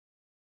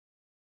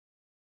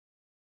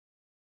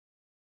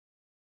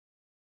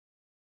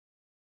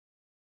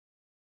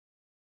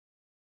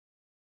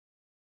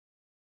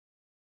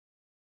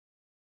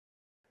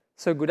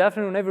So good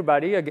afternoon,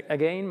 everybody.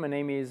 Again, my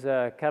name is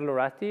Carlo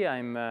Ratti.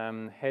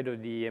 I'm head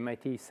of the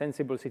MIT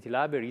SENSEable City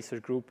Lab, a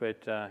research group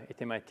at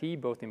MIT,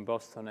 both in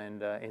Boston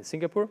and in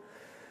Singapore.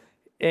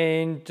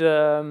 And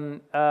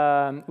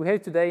we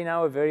have today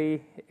now a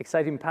very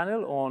exciting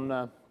panel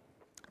on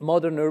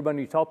modern urban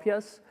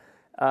utopias.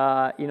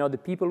 The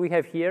people we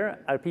have here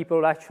are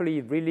people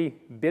actually really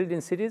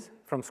building cities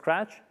from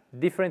scratch,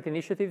 different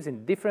initiatives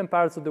in different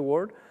parts of the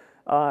world,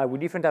 with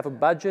different type of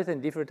budget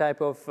and different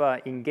type of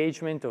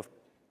engagement of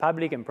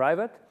public and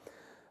private.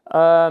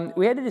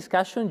 We had a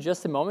discussion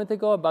just a moment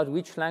ago about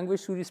which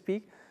language should we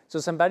speak. So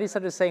somebody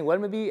started saying, well,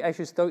 maybe I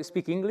should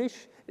speak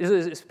English,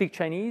 speak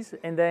Chinese,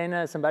 and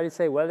then somebody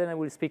said, well, then I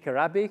will speak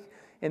Arabic,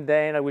 and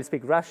then I will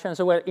speak Russian.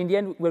 So, well, in the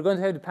end, we're going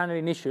to have the panel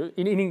in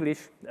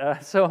English.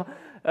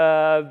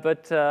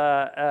 But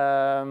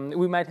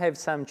we might have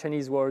some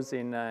Chinese words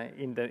in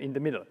the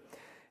middle.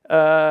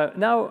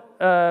 Now,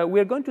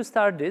 we're going to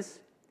start this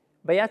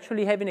by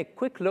actually having a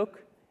quick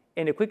look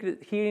and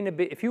hearing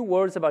a few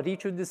words about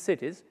each of these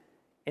cities,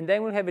 and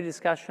then we'll have a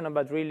discussion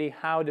about really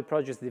how the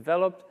project's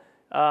developed,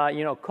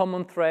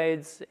 common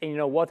threads, and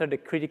what are the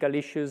critical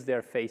issues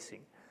they're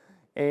facing.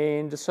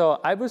 And so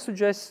I would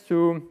suggest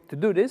to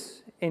do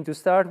this, and to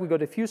start, we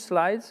got a few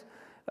slides.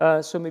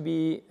 So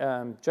maybe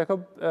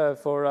Jacob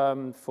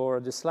for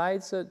the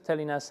slides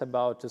telling us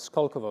about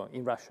Skolkovo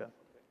in Russia.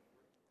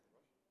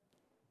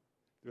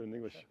 Do it in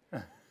English.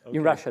 Okay.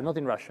 In Russia, not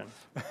in Russian.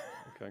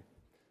 Okay.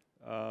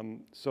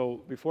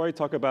 So before I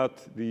talk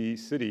about the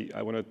city,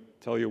 I want to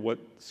tell you what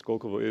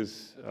Skolkovo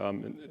is,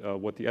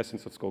 what the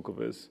essence of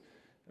Skolkovo is.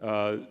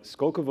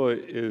 Skolkovo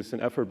is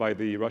an effort by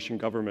the Russian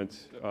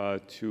government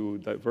to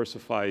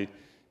diversify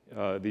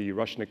the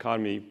Russian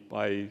economy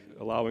by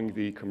allowing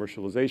the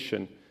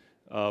commercialization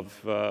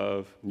of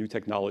new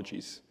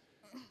technologies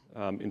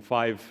in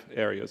 5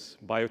 areas: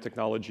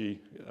 biotechnology,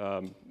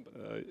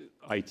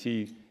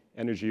 IT,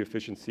 energy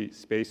efficiency,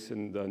 space,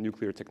 and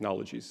nuclear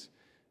technologies.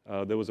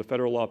 There was a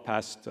federal law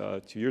passed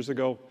 2 years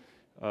ago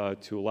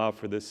to allow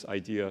for this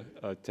idea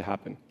to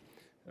happen.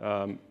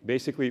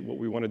 Basically, what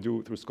we want to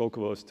do through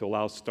Skolkovo is to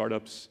allow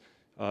startups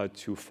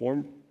to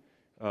form.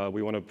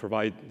 We want to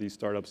provide these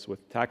startups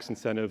with tax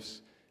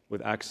incentives,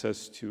 with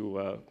access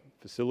to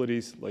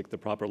facilities like the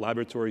proper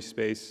laboratory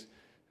space,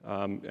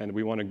 and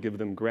we want to give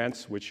them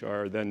grants, which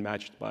are then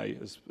matched by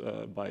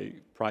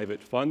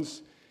private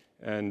funds.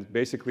 And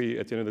basically,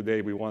 at the end of the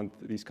day, we want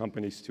these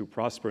companies to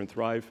prosper and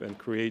thrive and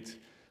create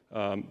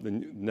the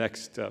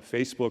next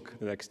Facebook,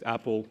 the next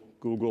Apple,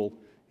 Google,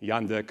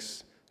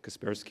 Yandex,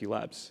 Kaspersky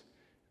Labs.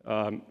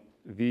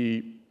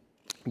 The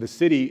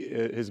city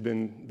has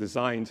been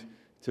designed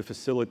to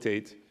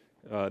facilitate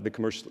the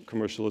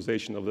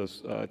commercialization of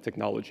those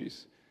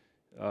technologies.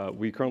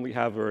 We currently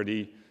have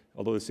already,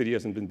 although the city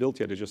hasn't been built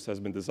yet, it just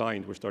has been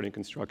designed. We're starting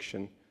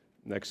construction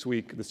next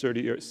week. The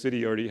city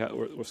already,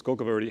 or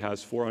Skolkovo already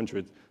has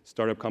 400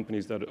 startup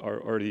companies that are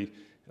already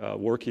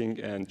working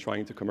and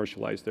trying to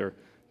commercialize their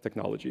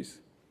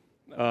technologies.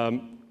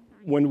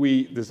 When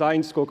we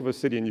designed Skolkovo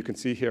City, and you can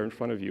see here in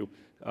front of you,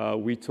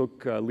 we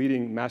took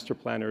leading master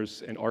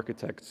planners and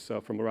architects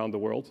from around the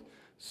world.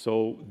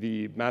 So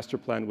the master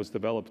plan was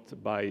developed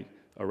by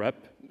a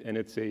rep, and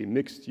it's a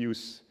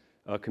mixed-use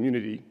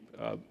community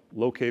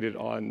located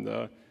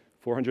on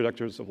 400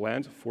 hectares of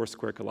land, 4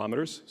 square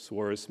kilometers. So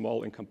we're a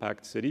small and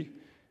compact city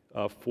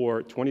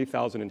for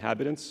 20,000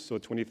 inhabitants. So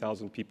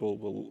 20,000 people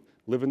will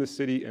live in the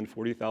city, and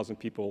 40,000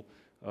 people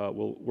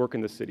will work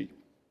in the city.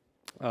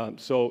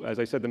 So as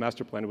I said, the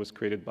master plan was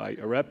created by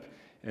a rep,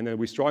 and then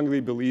we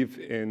strongly believe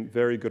in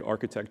very good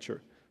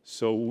architecture.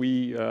 So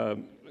we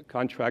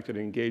contracted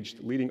and engaged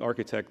leading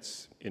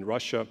architects in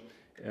Russia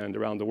and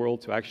around the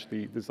world to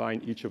actually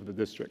design each of the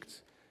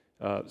districts.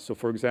 So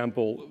for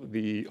example,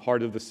 the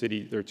heart of the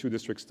city, there are 2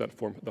 districts that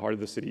form the heart of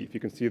the city. If you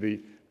can see the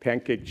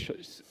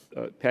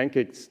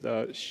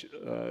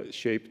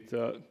pancake-shaped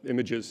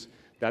images,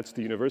 that's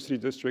the university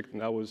district,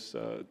 and that was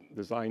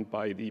designed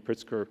by the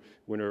Pritzker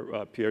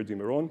winner, Pierre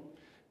Dumeron.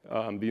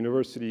 The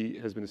university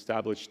has been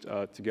established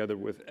together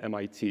with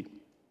MIT.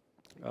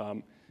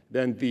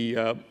 Then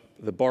the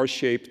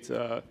bar-shaped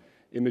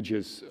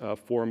images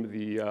form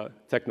the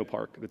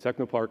technopark. The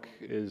technopark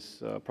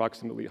is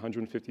approximately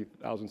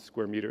 150,000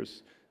 square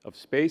meters of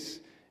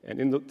space, and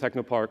in the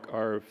technopark,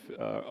 our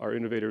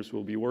innovators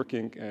will be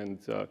working and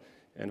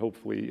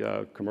hopefully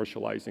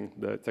commercializing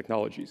the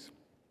technologies.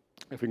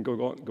 If we can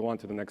go on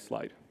to the next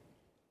slide.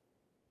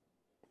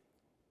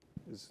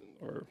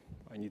 Or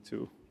I need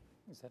to.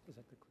 Is that the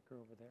clicker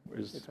over there?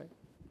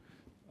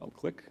 I'll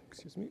click,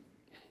 excuse me.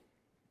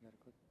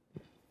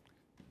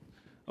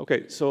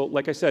 Okay, so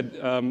like I said,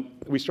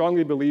 we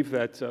strongly believe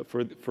that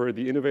for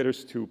the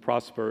innovators to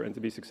prosper and to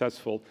be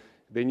successful,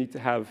 they need to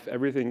have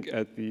everything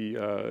at the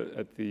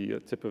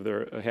tip of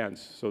their hands.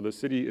 So the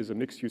city is a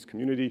mixed-use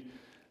community.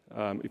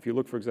 If you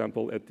look, for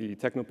example, at the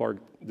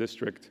Technopark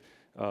district,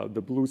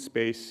 the blue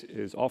space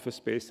is office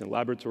space and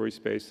laboratory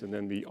space, and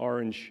then the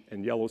orange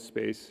and yellow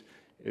space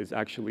is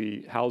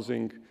actually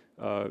housing,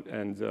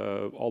 and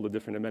all the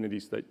different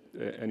amenities that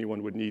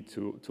anyone would need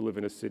to live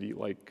in a city,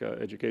 like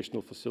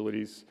educational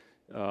facilities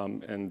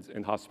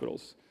and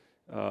hospitals.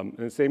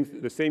 And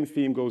the same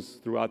theme goes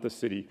throughout the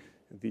city.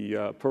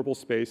 The purple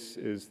space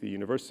is the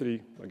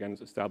university, again,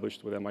 it's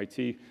established with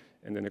MIT,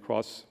 and then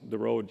across the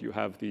road you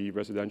have the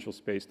residential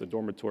space, the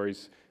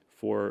dormitories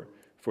for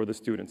the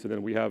students. And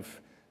then we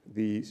have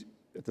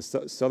at the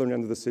southern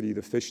end of the city,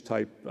 the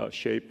fish-type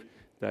shape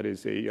that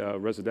is a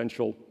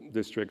residential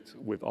district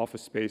with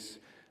office space.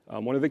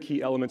 One of the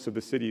key elements of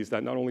the city is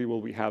that not only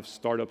will we have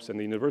startups in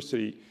the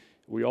university,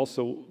 we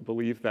also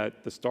believe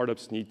that the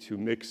startups need to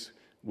mix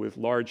with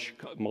large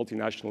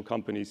multinational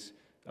companies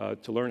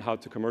to learn how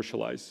to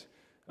commercialize.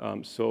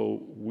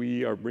 So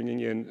we are bringing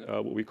in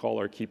what we call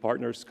our key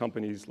partners,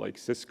 companies like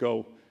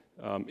Cisco,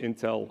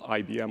 Intel,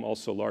 IBM,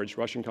 also large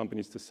Russian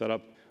companies, to set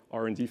up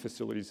R&D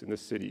facilities in the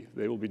city.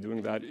 They will be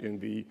doing that in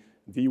the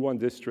D1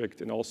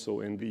 district and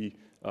also in the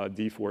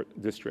D4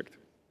 district.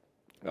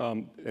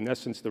 In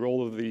essence, the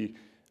role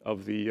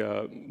of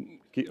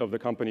the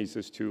companies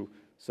is to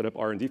set up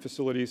R&D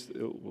facilities.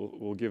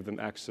 We'll give them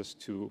access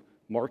to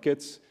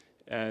markets,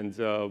 and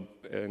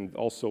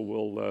also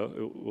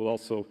will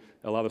also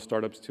allow the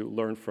startups to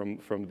learn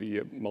from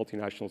the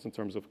multinationals in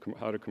terms of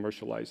how to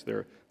commercialize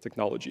their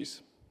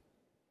technologies.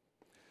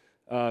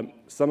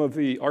 Some of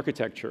the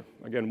architecture,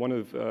 again,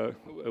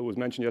 it was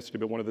mentioned yesterday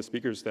by one of the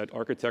speakers that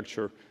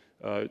architecture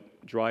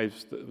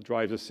drives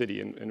a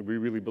city, and we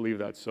really believe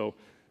that. So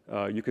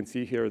you can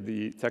see here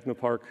the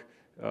Technopark.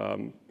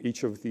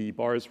 Each of the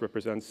bars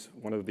represents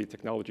one of the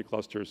technology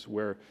clusters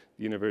where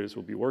the innovators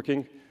will be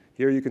working.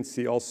 Here you can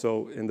see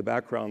also in the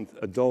background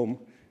a dome,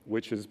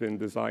 which has been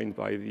designed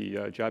by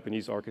the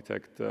Japanese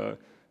architect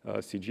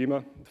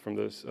Sejima from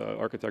this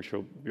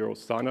architectural bureau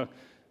Sana.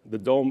 The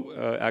dome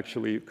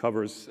actually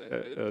covers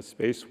a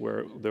space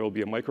where there will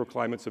be a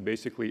microclimate, so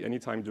basically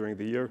anytime during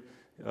the year,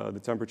 the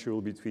temperature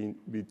will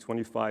be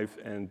 25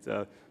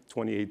 and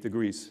 28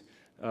 degrees.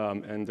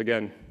 And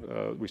again,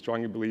 we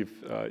strongly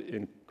believe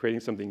in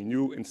creating something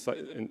new,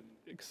 and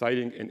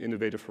exciting, and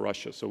innovative for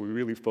Russia. So we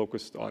really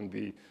focused on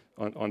the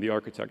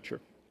architecture.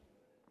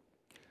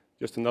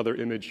 Just another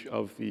image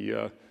of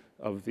the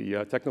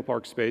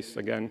Technopark space.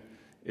 Again,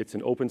 it's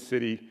an open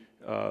city.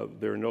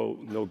 There are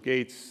no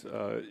gates,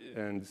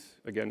 and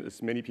again,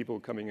 as many people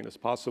coming in as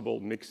possible,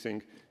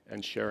 mixing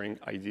and sharing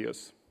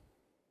ideas.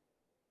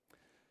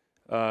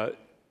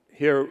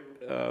 Here,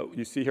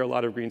 you see here a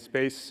lot of green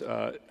space.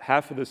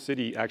 Half of the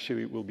city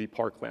actually will be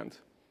parkland.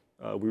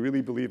 We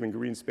really believe in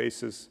green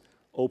spaces,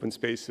 open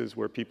spaces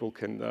where people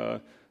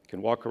can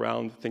walk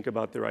around, think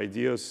about their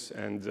ideas,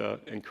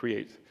 and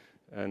create.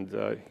 And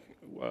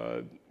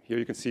here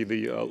you can see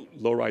the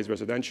low-rise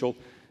residential.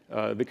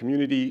 The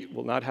community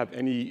will not have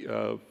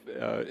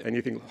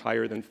anything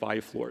higher than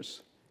 5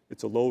 floors.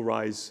 It's a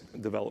low-rise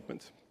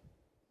development.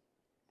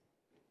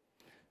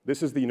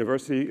 This is the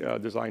university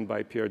designed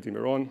by Pierre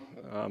Dimiron,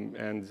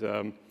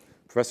 and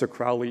Professor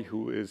Crowley,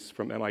 who is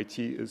from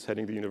MIT, is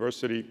heading the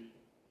university.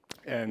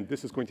 And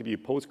this is going to be a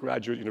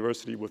postgraduate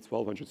university with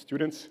 1,200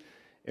 students.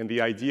 And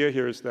the idea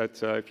here is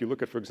that if you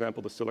look at, for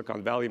example, the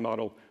Silicon Valley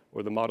model,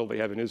 or the model they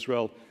have in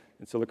Israel,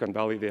 in Silicon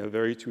Valley, they have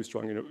very two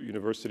strong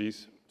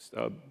universities,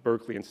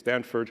 Berkeley and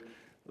Stanford.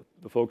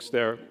 The folks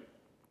there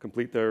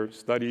complete their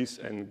studies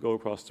and go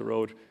across the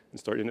road and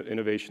start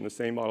innovation. The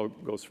same model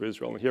goes for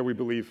Israel. And here we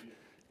believe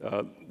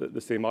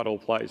the same model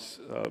applies.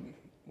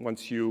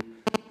 Once you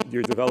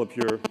develop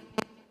your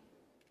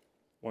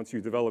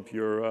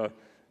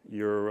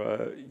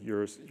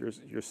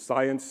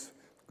science,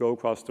 go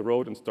across the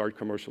road and start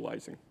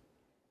commercializing.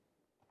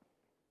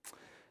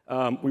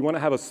 We want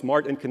to have a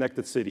smart and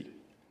connected city.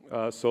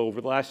 So over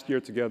the last year,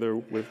 together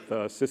with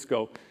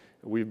Cisco,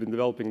 we've been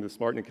developing the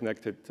smart and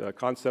connected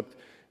concept,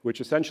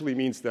 which essentially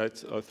means that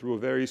through a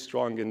very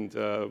strong and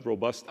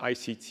robust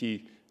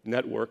ICT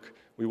network,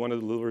 we want to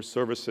deliver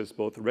services,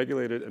 both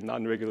regulated and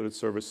non-regulated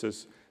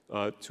services,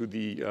 to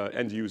the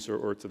end user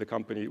or to the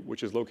company,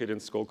 which is located in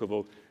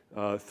Skolkovo,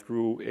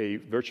 through a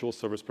virtual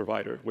service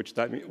provider,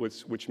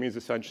 which means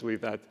essentially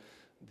that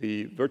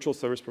the virtual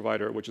service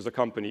provider, which is a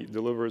company,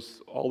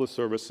 delivers all the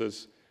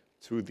services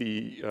to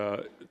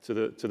the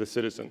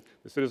citizen.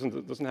 The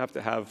citizen doesn't have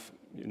to have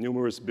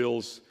numerous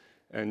bills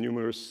and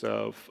numerous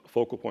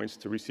focal points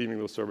to receiving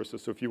those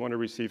services. So if you want to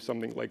receive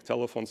something like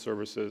telephone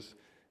services,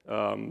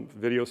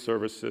 video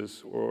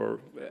services, or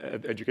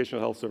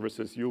educational health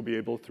services, you'll be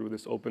able, through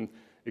this open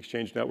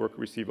exchange network,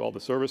 receive all the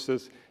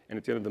services, and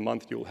at the end of the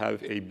month, you'll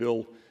have a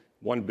bill,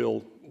 one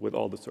bill with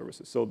all the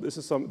services. So these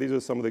are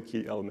some of the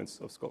key elements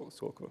of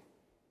Skolkovo.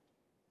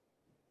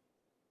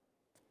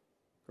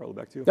 Carlo,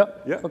 back to you.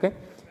 Yeah. Okay.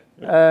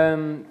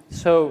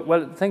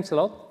 Well, thanks a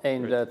lot,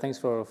 and thanks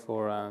for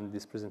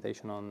this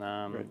presentation on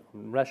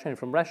Russia. And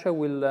from Russia,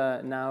 we'll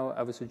now,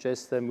 I would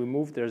suggest we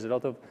move. There's a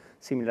lot of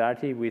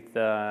similarity with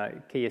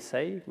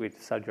KSA,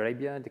 with Saudi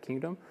Arabia, the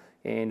kingdom,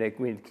 and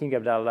with King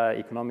Abdullah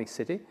economic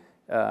city.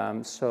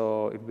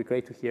 So it would be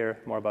great to hear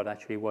more about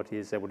actually what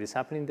is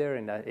happening there,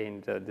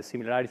 and the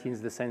similarities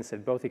in the sense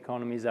that both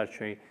economies are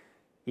actually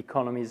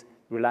economies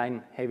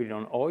relying heavily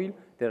on oil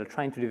that are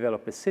trying to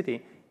develop a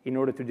city in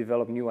order to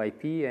develop new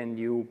IP and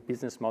new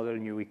business model,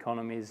 new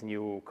economies,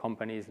 new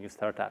companies, new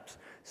startups.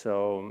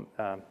 So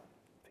to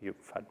you,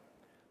 Fahd.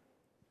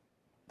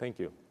 Thank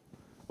you.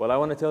 Well, I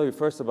want to tell you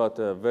first about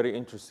a very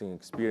interesting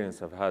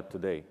experience I've had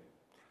today.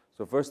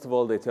 So first of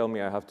all, they tell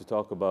me I have to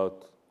talk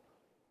about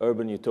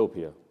urban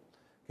utopia.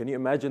 Can you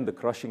imagine the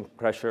crushing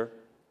pressure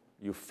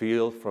you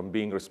feel from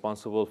being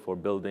responsible for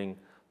building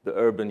the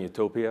urban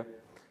utopia?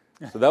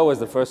 So that was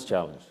the first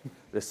challenge.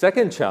 The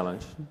second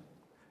challenge,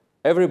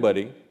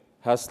 everybody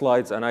has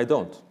slides and I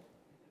don't.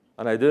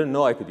 And I didn't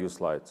know I could use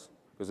slides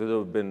because it would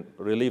have been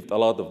relieved a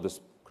lot of this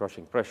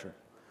crushing pressure.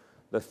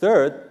 The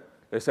third,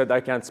 they said I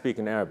can't speak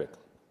in Arabic.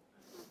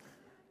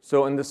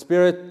 So in the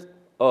spirit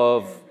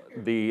of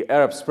the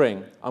Arab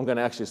Spring, I'm going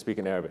to actually speak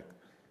in Arabic.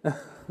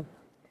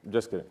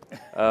 Just kidding.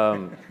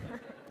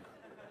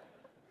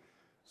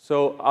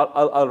 So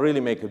I'll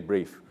really make it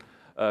brief.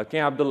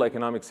 King Abdullah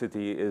Economic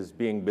City is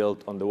being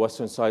built on the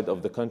western side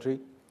of the country.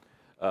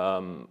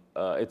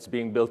 It's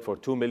being built for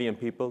 2 million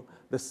people.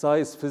 The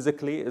size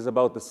physically is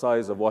about the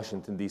size of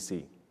Washington,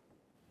 D.C.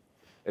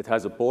 It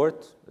has a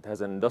port, it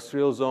has an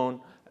industrial zone,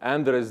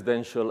 and the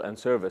residential and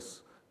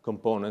service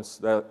components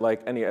that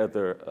like any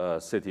other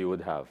city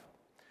would have.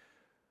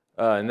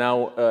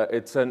 Now,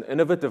 it's an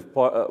innovative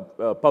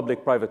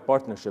public-private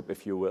partnership,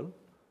 if you will.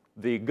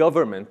 The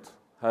government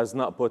has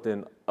not put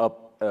in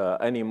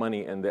any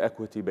money in the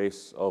equity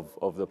base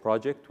of the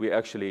project. We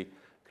actually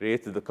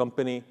created the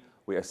company,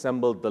 we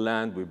assembled the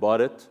land, we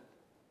bought it,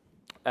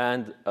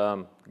 and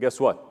guess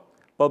what?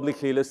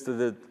 Publicly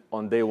listed it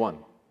on day one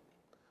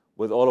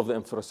with all of the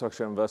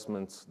infrastructure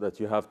investments that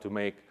you have to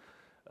make.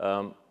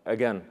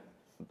 Again,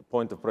 the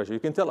point of pressure. You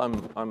can tell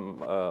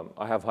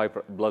I have high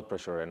blood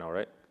pressure right now,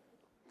 right?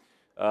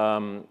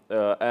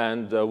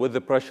 With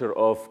the pressure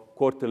of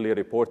quarterly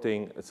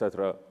reporting, et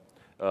cetera,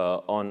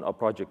 on a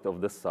project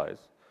of this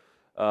size.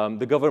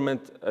 The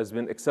government has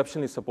been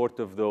exceptionally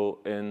supportive, though,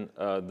 in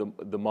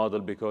the model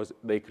because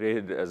they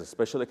created it as a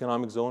special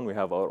economic zone. We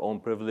have our own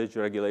privilege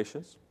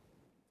regulations.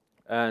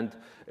 And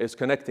it's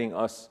connecting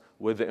us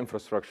with the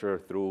infrastructure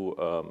through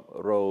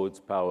roads,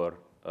 power,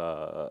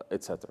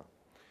 et cetera.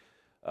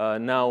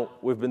 Now,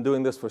 we've been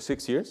doing this for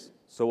 6 years.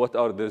 So what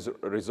are the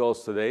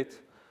results to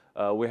date?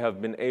 We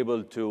have been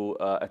able to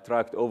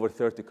attract over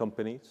 30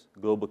 companies,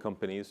 global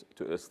companies,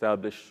 to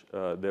establish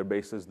their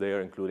bases there,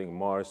 including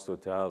Mars,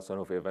 Total,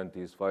 Sanofi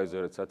Aventis,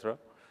 Pfizer, et cetera.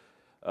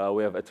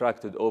 We have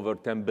attracted over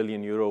 10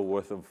 billion euro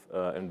worth of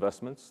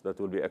investments that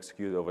will be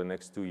executed over the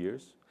next 2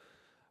 years.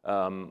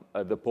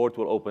 The port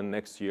will open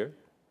next year.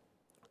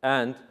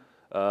 And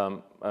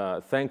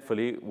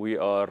thankfully,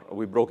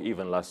 we broke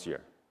even last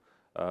year.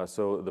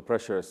 So the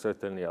pressure is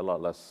certainly a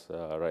lot less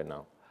right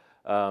now.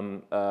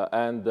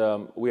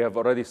 We have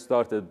already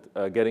started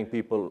getting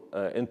people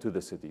into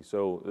the city.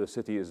 So the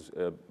city is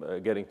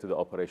getting to the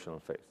operational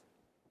phase.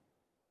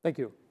 Thank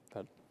you,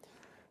 Fahd.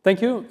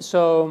 Thank you.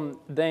 So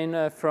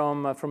then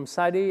from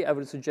Saudi, I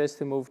would suggest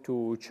to move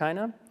to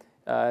China.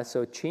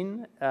 So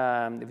Chen,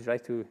 if you'd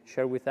like to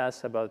share with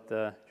us about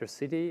your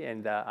city,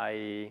 and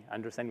I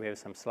understand we have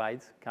some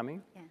slides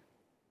coming. Yeah.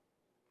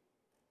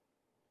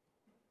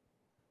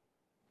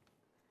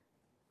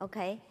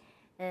 Okay.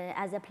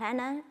 As a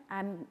planner,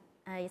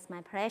 it's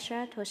my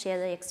pleasure to share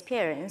the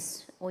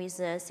experience with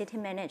the city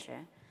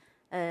manager.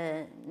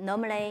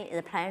 Normally,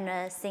 the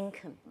planner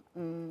think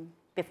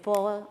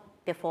before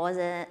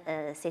the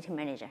city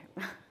manager.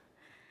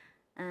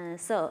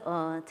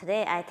 So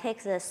today, I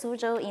take the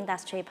Suzhou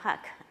Industry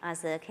Park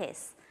as a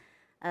case.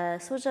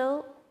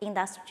 Suzhou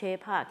Industry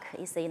Park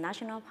is a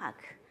national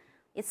park.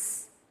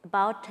 It's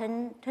about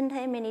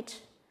 20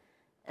 minutes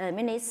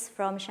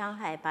from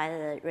Shanghai by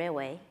the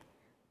railway.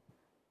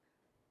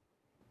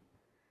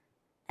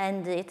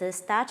 And it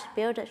started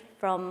built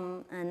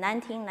from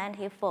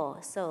 1994.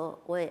 So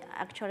we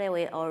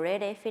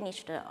already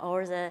finished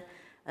all the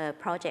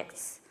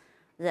projects.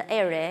 The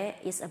area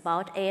is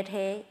about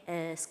 80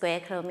 square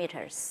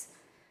kilometers.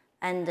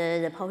 And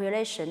the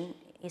population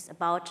is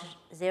about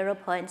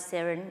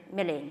 0.7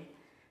 million.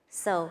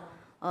 So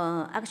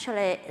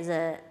actually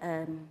the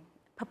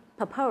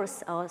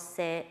purpose or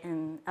the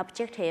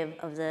objective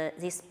of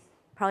this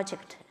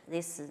project,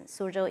 this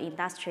Suzhou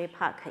Industry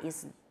Park,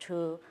 is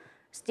to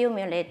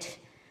stimulate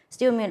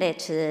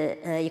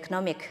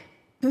economic.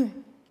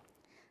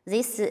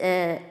 This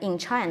in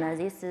China,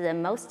 this is the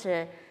most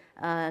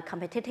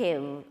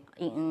competitive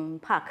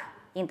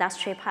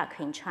industry park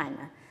in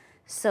China.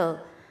 So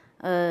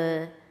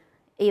even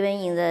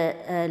in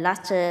the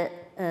last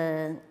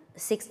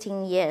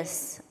 16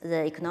 years,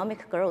 the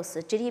economic growth,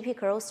 the GDP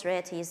growth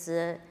rate is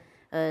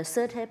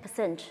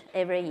 30%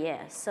 every year.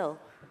 So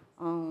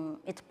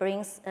it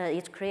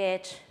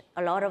creates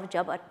a lot of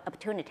job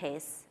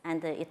opportunities,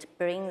 and it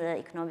brings the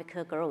economic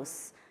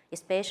growth,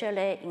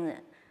 especially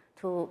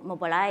to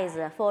mobilize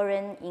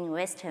foreign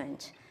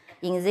investment.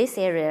 In this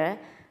area,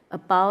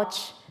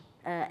 about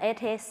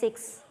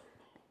 86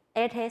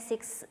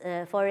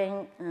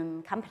 foreign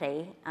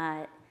companies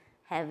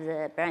have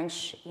the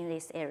branch in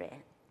this area.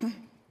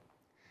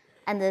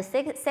 And the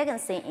second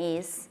thing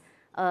is,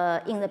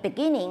 in the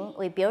beginning,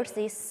 we built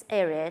this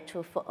area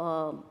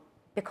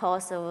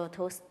because of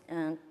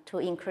to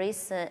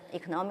increase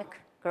economic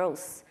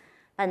growth.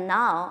 But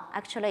now,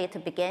 actually,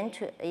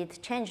 it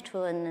changed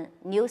to a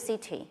new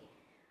city.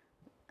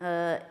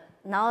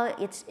 Now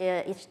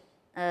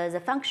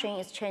the function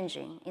is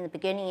changing. In the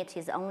beginning, it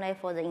is only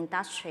for the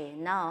industry.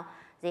 Now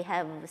they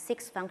have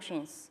 6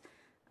 functions.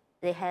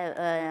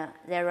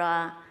 There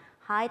are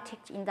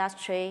high-tech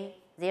industry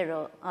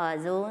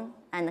zone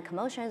and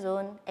commercial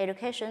zone,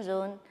 education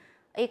zone,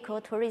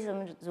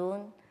 ecotourism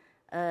zone,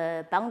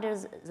 boundary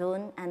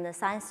zone, and the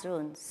science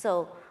zone.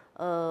 So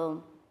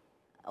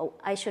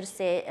I should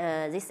say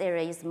this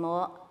area is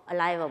more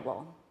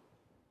livable.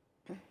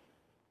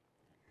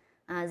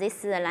 This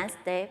is the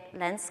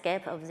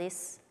landscape of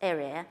this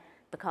area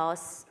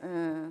because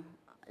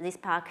this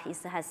park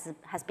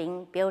has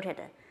been built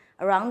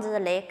around the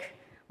lake.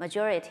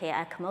 Majority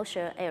are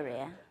commercial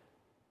area.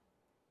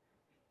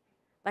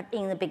 But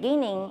in the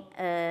beginning,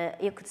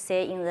 you could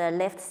say in the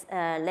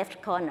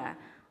left corner,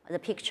 the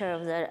picture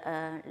of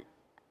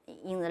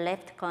in the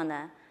left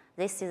corner,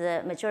 this is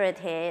the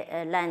majority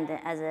land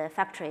as a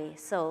factory.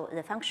 So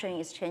the function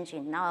is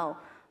changing now.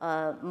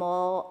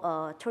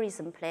 More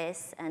tourism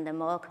place and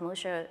more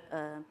commercial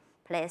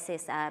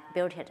places are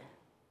built.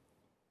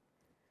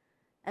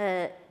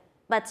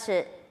 But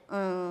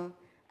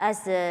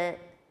as the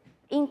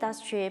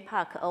industry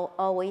park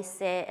always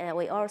say,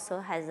 we also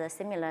have a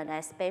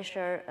similar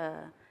special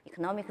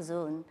economic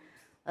zone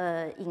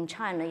in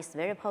China is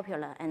very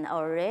popular and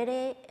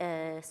already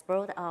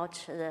spread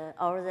out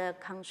all the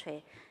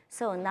country.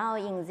 So now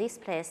in this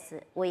place,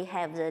 we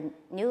have the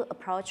new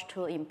approach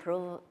to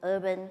improve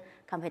urban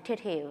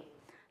competitive.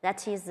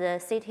 That is the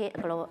city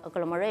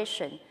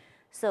agglomeration.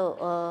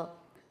 So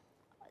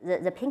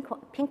the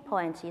pink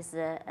point is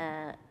the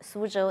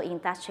Suzhou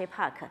Industrial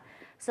Park.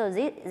 So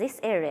this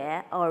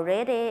area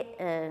already,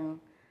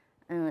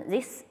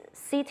 this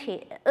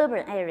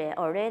urban area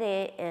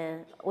already,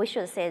 we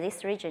should say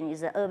this region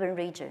is an urban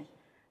region.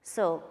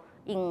 So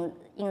in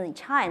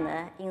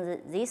China,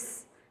 in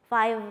this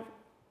 5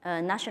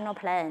 national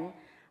plan,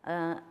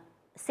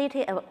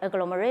 city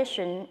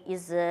agglomeration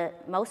is the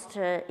most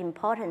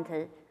important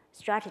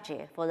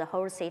strategy for the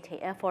whole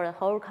city, for the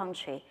whole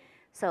country.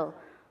 So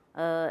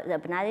the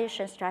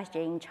urbanization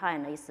strategy in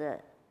China is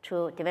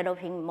to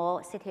developing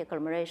more city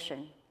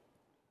agglomeration.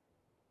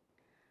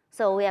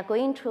 So we are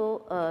going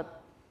to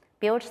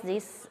build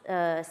this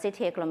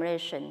city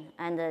agglomeration,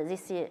 and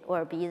this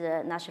will be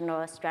the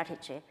national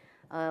strategy.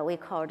 We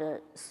call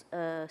the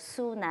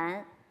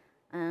Sunan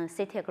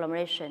city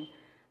agglomeration.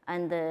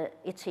 And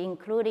it's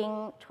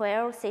including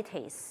 12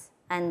 cities,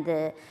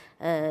 and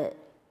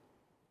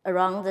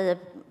around the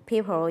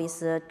people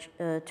is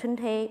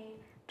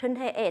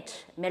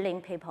 28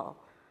 million people.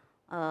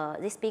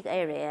 This big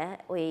area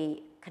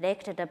we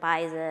connected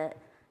by the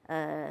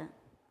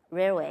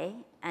railway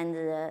and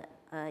the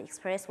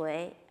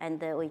expressway,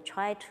 and we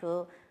try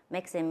to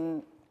make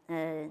them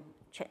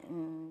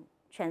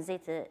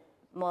transit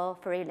more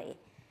freely.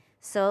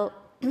 So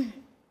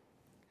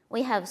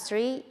we have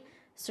three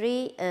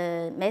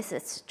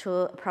methods to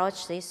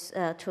approach this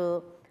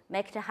to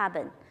make it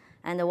happen.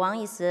 And one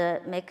is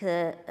make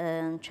the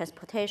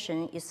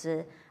transportation is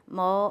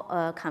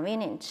more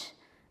convenient.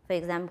 For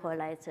example,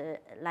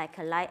 like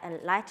a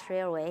light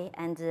railway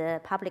and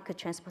public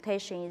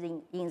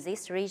transportation in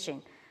this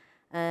region,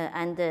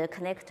 and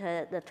connect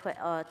the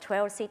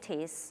 12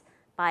 cities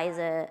by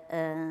the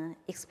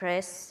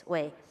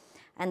expressway.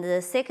 And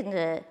the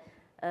second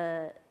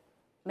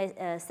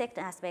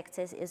aspect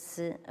is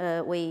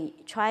we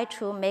try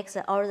to make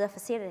all the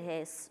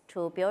facilities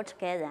to build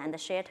together and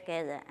share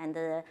together, and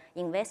the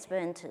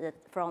investment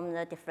from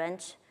the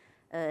different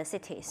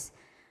cities.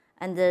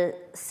 And the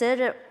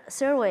third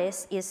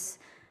service is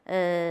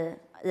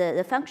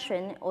the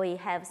function. We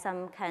have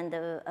some kind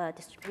of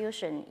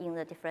distribution in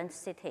the different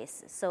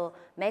cities. So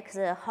make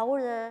the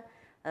whole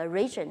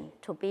region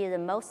to be the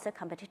most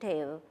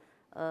competitive.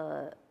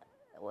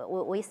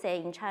 We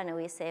say in China,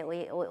 we say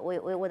we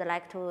would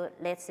like to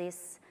let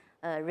this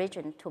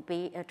region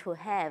to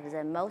have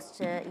the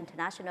most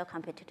international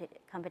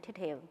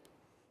competitive.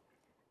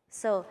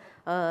 So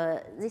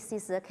this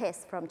is the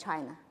case from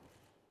China.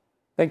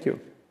 Thank you.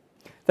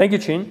 Thank you,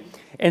 Chen.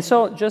 And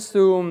so just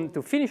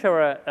to finish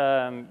our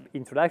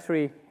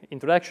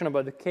introduction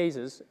about the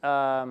cases,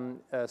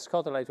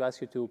 Scott, I'd like to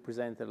ask you to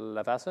present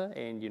Lavasa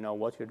and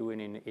what you're doing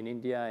in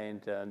India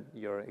and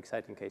your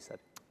exciting case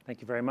study.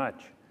 Thank you very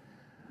much.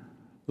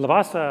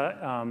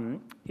 Lavasa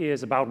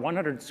is about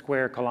 100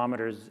 square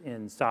kilometers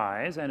in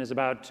size and is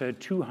about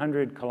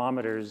 200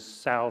 kilometers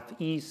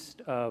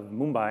southeast of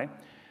Mumbai,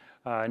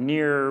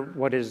 near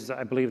what is,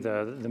 I believe,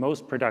 the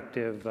most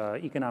productive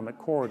economic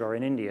corridor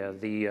in India,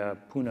 the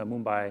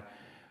Pune-Mumbai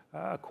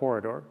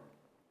corridor.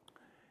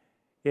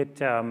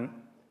 It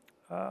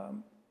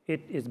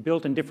is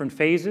built in different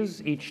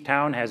phases. Each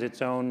town has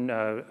its own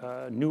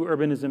new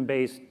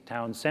urbanism-based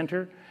town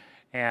center,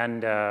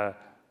 and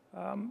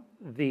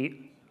the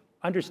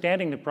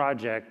understanding the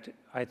project,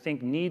 I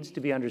think, needs to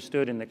be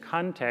understood in the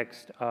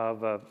context of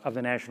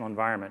the national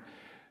environment.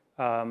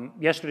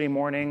 Yesterday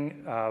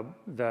morning,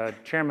 the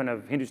chairman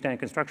of Hindustan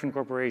Construction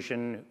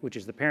Corporation, which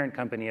is the parent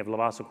company of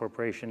Lavasa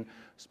Corporation,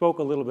 spoke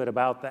a little bit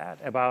about that,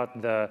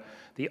 about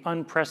the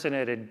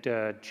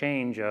unprecedented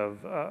change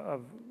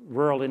of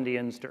rural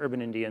Indians to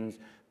urban Indians,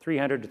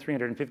 300 to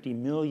 350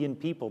 million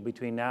people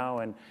between now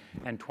and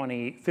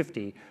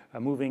 2050,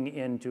 moving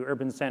into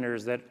urban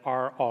centers that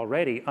are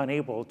already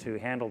unable to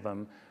handle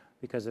them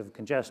because of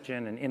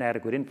congestion and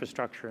inadequate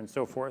infrastructure and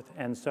so forth.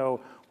 And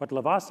so what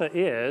Lavasa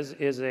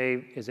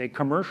is a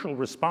commercial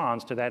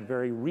response to that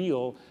very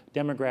real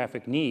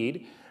demographic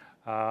need,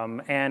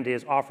 and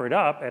is offered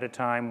up at a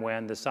time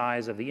when the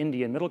size of the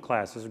Indian middle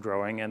class is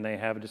growing and they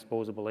have a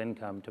disposable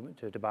income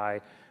to buy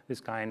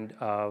this kind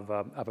of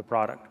a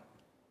product.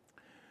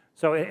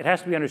 So it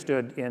has to be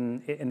understood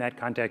in that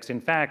context. In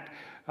fact,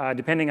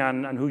 depending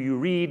on who you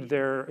read,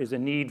 there is a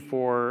need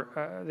for,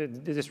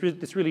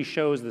 this really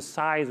shows the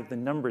size of the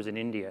numbers in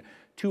India.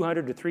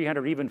 200 to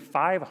 300, even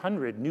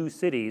 500 new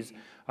cities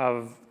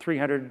of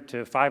 300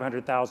 to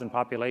 500,000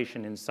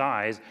 population in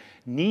size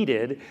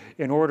needed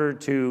in order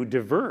to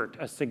divert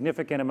a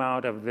significant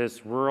amount of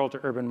this rural to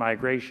urban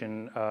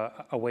migration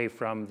away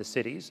from the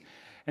cities.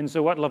 And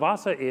so what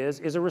Lavasa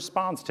is a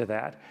response to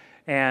that,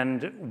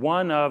 and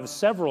one of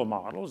several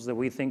models that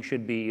we think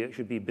should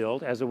be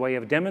built as a way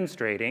of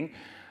demonstrating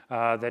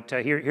that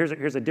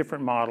here's a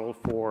different model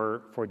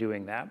for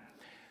doing that.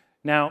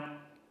 Now,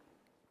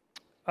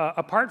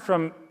 apart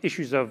from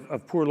issues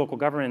of poor local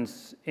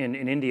governance in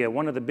India,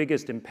 one of the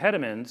biggest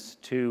impediments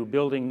to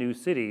building new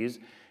cities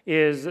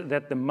is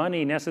that the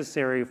money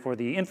necessary for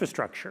the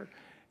infrastructure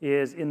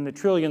is in the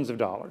trillions of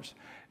dollars.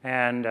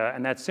 And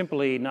that's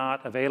simply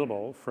not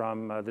available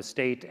from the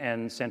state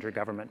and center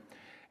government.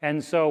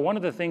 And so one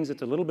of the things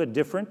that's a little bit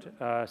different,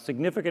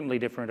 significantly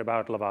different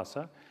about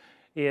Lavasa,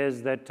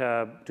 is that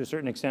to a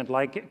certain extent,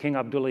 like King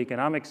Abdullah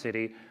Economic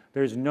City,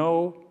 there's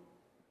no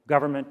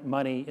government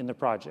money in the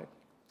project.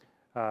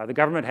 The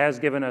government has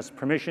given us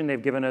permission.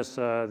 They've given us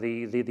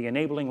the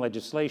enabling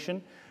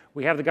legislation.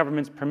 We have the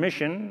government's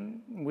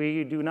permission.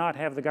 We do not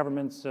have the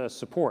government's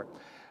support.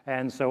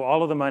 And so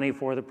all of the money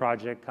for the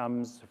project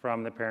comes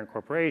from the parent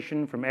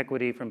corporation, from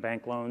equity, from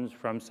bank loans,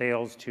 from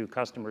sales to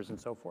customers, and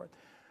so forth.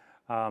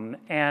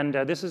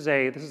 This is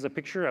a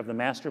picture of the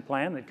master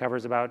plan that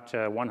covers about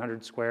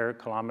 100 square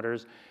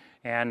kilometers.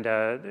 And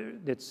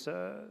it's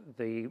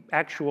the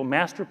actual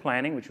master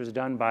planning, which was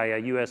done by a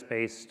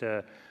US-based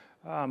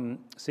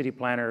city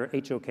planner,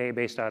 HOK,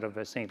 based out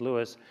of St.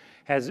 Louis,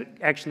 has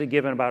actually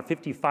given about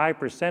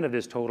 55% of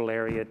this total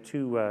area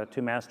to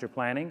master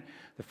planning.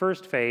 The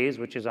first phase,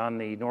 which is on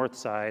the north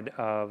side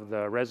of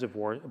the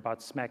reservoir,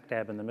 about smack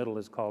dab in the middle,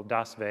 is called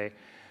Dasve.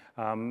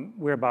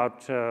 We're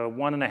about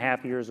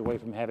 1.5 years away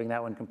from having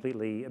that one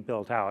completely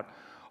built out.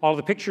 All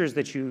the pictures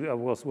that you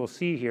will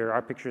see here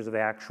are pictures of the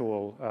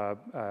actual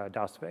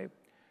Dasve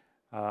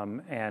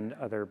and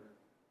other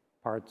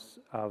parts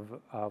of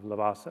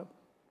Lavasa.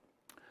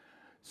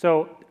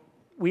 So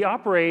we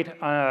operate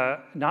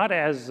not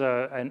as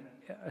a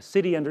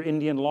city under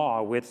Indian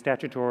law with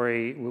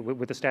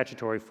a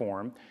statutory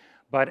form,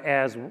 but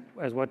as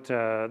what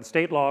the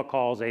state law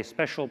calls a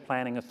special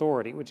planning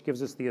authority, which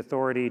gives us the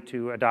authority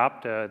to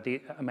adopt a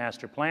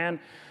master plan,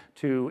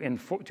 to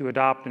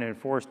adopt and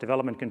enforce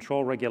development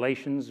control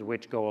regulations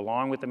which go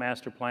along with the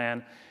master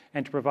plan,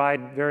 and to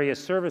provide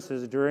various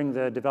services during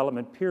the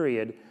development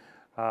period.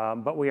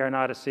 But we are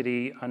not a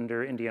city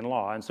under Indian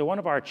law. And so one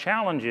of our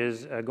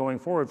challenges going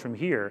forward from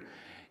here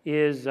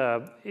is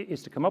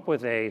to come up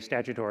with a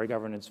statutory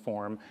governance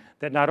form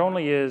that not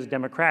only is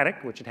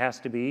democratic, which it has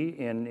to be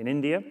in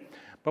India,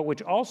 but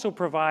which also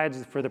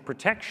provides for the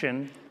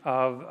protection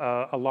of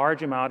a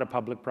large amount of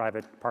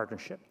public-private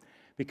partnership.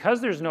 Because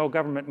there's no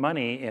government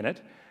money in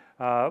it,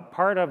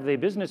 part of the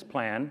business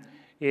plan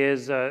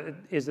is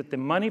that the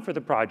money for the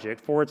project,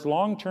 for its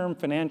long-term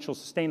financial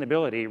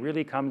sustainability,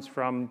 really comes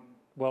from,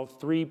 well,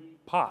 3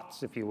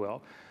 pots, if you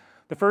will.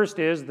 The first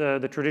is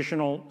the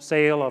traditional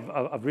sale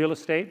of real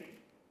estate.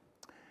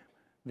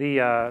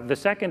 The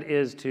second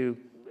is to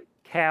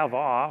calve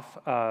off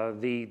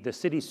the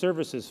city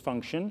services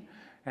function,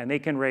 and they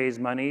can raise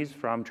monies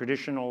from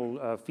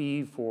traditional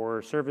fee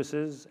for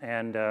services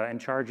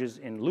and charges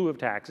in lieu of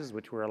taxes,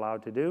 which we're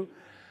allowed to do,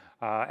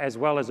 as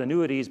well as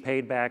annuities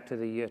paid back to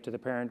the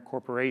parent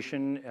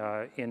corporation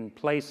in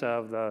place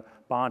of the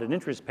bond and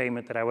interest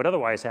payment that I would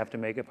otherwise have to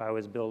make if I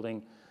was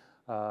building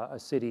a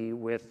city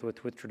with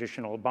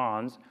traditional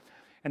bonds.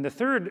 And the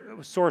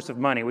third source of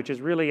money, which is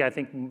really, I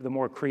think, the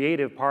more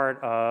creative part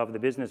of the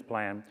business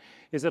plan,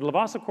 is that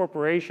Lavasa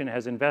Corporation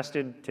has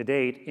invested to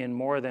date in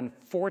more than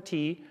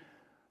 40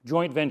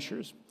 joint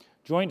ventures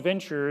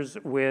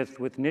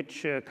with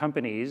niche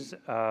companies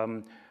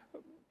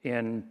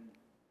in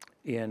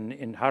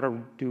how to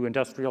do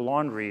industrial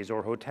laundries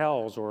or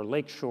hotels or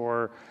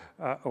lakeshore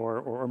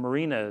or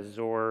marinas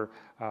or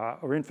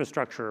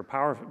infrastructure,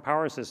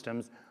 power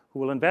systems, who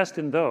will invest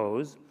in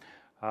those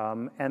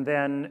And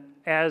then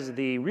as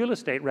the real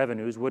estate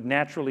revenues would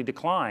naturally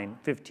decline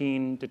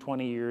 15 to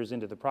 20 years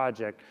into the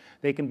project,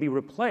 they can be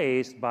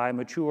replaced by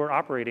mature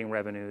operating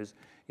revenues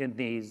in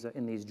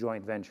these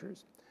joint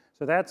ventures.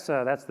 So that's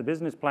the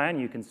business plan.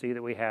 You can see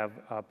that we have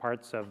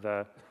parts of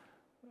the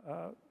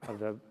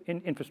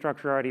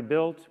infrastructure already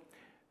built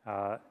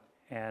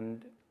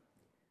and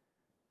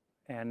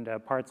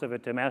parts of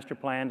it master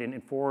planned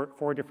in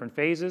four different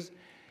phases.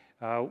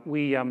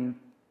 We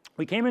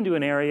came into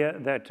an area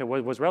that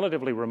was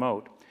relatively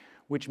remote,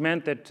 which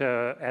meant that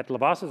at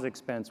Lavasa's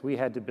expense, we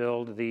had to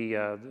build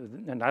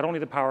not only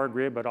the power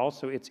grid, but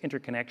also its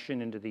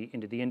interconnection into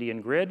the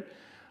Indian grid.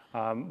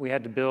 We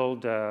had to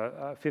build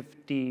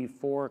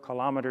 54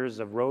 kilometers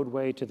of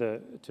roadway to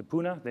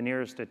Pune, the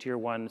nearest Tier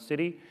 1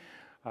 city.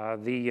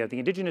 The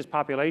indigenous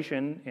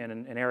population in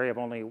an area of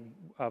only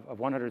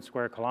 100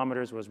 square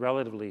kilometers was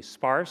relatively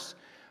sparse,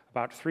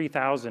 about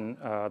 3,000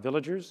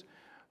 villagers.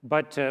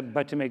 But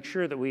to make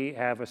sure that we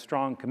have a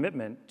strong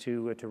commitment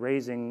to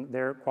raising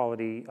their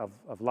quality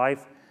of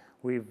life,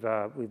 we've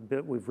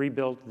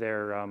rebuilt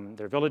their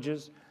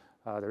villages,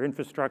 their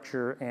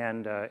infrastructure,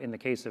 and in the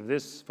case of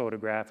this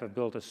photograph, have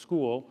built a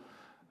school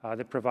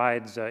that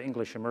provides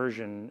English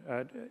immersion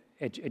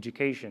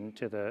education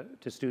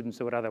to students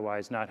who would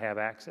otherwise not have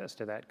access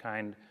to that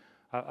kind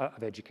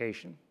of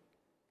education.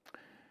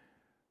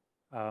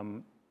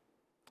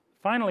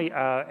 Finally,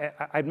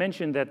 I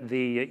mentioned that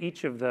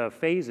each of the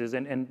phases,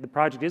 and the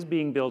project is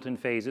being built in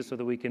phases so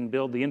that we can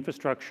build the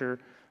infrastructure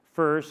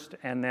first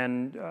and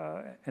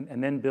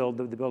then build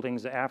the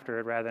buildings after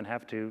it, rather than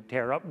have to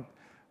tear up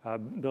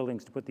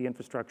buildings to put the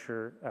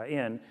infrastructure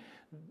in.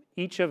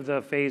 Each of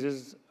the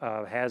phases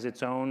has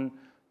its own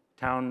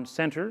town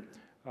center,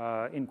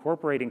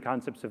 incorporating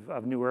concepts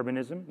of new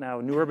urbanism.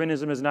 Now, new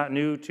urbanism is not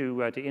new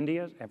to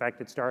India. In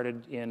fact, it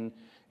started in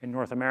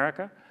North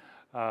America.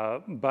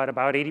 But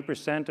about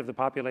 80% of the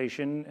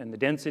population and the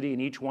density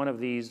in each one of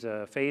these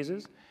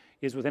phases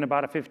is within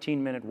about a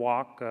 15-minute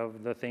walk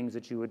of the things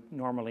that you would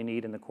normally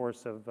need in the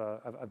course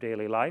of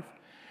daily life.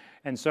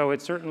 And so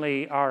it's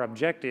certainly our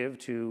objective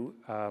to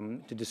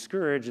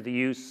discourage the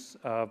use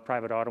of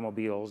private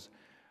automobiles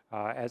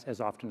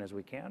as often as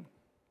we can.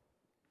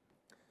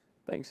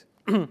 Thanks.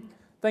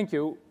 Thank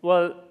you.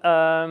 Well,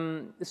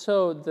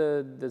 so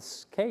the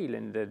scale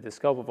and the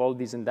scope of all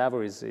these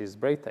endeavors is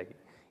breathtaking.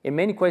 And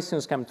many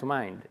questions come to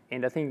mind.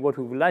 And I think what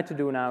we would like to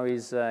do now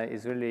is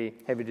really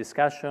have a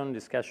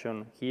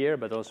discussion here,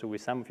 but also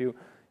with some of you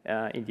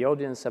in the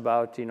audience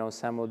about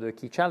some of the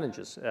key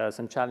challenges,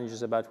 some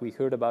challenges we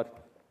heard about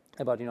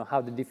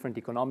how the different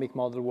economic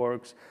model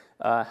works,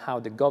 how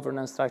the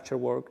governance structure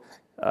works,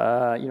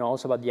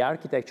 also about the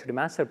architecture, the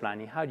master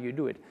planning, how do you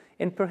do it?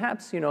 And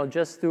perhaps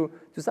just to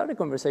start a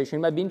conversation,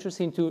 it might be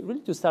interesting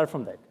to start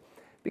from that.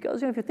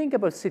 Because if you think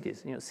about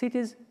cities,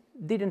 cities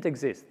didn't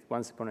exist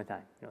once upon a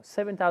time.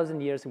 7,000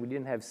 years we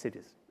didn't have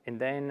cities. And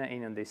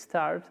then they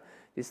start,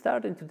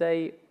 and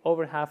today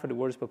over half of the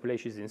world's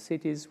population is in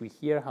cities. We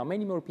hear how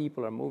many more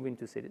people are moving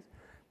to cities.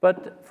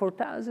 But for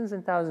thousands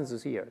and thousands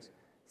of years,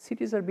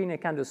 cities have been a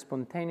kind of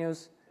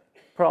spontaneous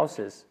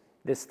process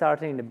that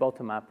started in a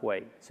bottom-up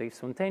way. So a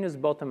spontaneous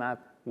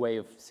bottom-up way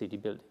of city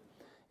building.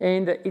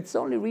 And it's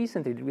only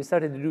recently that we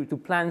started to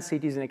plan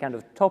cities in a kind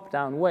of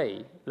top-down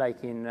way.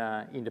 Like in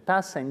the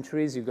past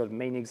centuries, you've got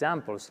many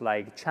examples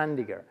like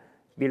Chandigarh,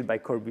 built by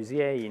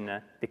Corbusier in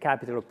the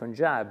capital of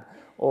Punjab,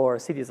 or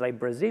cities like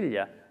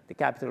Brasilia, the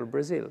capital of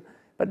Brazil.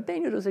 But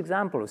then those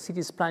examples of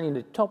cities planned in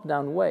a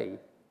top-down way,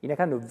 in a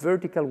kind of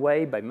vertical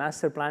way by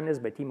master planners,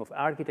 by a team of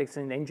architects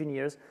and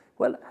engineers,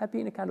 well, have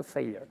been a kind of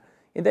failure.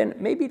 And then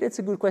maybe that's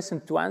a good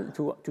question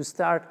to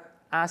start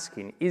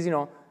asking is,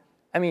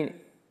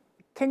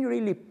 can you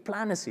really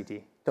plan a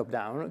city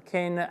top-down?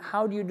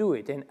 How do you do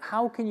it? And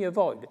how can you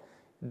avoid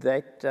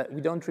that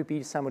we don't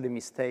repeat some of the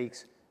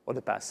mistakes of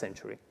the past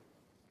century?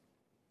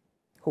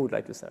 Who would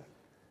like to start?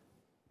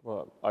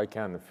 Well, I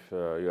can if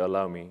you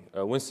allow me.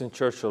 Winston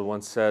Churchill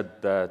once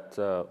said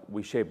that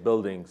we shape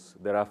buildings,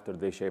 thereafter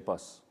they shape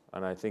us.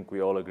 And I think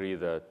we all agree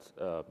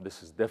that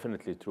this is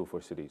definitely true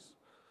for cities,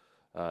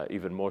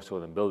 even more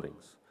so than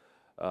buildings.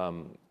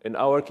 In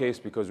our case,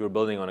 because we're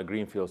building on a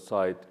greenfield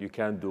site, you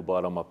can't do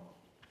bottom-up.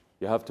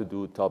 You have to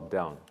do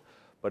top-down.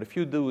 But if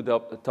you do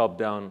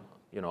top-down,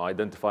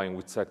 identifying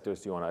which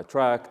sectors you want to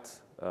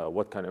attract,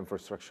 what kind of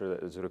infrastructure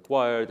is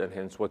required, and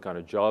hence what kind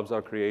of jobs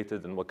are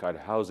created, and what kind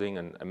of housing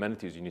and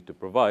amenities you need to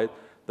provide,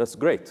 that's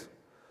great.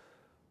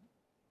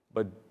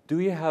 But do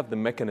you have the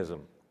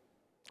mechanism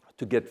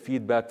to get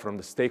feedback from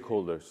the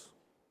stakeholders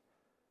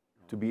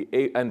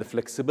and the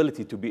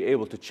flexibility to be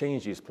able to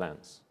change these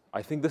plans?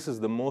 I think this is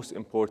the most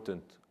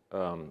important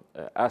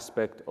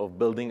aspect of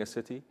building a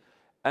city,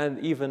 and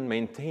even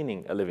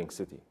maintaining a living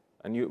city.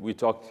 And we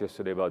talked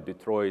yesterday about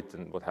Detroit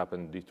and what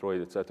happened in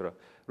Detroit, et cetera.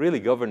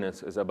 Really,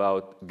 governance is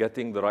about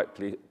getting the right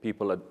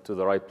people to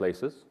the right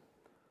places,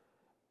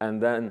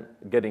 and then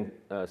getting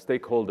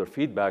stakeholder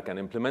feedback and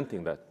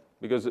implementing that.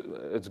 Because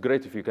it's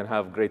great if you can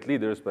have great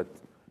leaders, but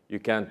you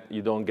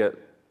don't get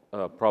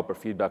proper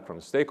feedback from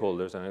the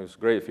stakeholders, and it's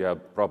great if you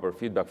have proper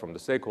feedback from the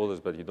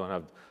stakeholders, but you don't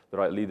have the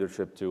right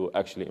leadership to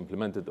actually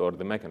implement it or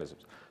the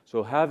mechanisms.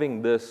 So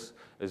having this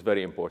is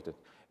very important.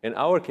 In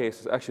our case,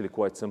 it's actually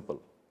quite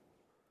simple.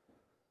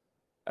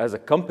 As a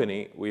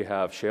company, we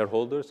have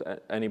shareholders.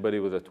 Anybody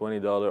with a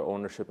 $20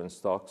 ownership in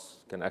stocks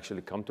can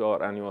actually come to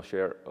our annual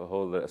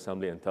shareholder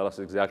assembly and tell us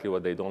exactly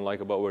what they don't like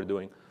about what we're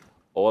doing.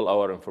 All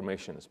our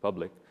information is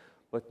public.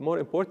 But more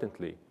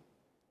importantly,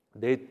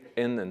 day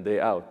in and day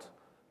out,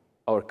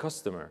 our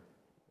customer,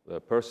 the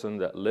person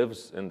that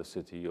lives in the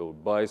city or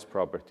buys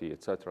property,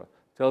 etc.,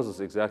 tells us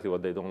exactly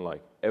what they don't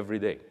like every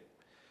day.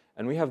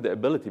 And we have the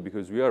ability,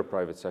 because we are a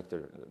private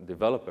sector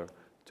developer,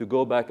 to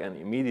go back and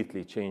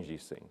immediately change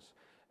these things.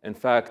 In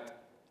fact,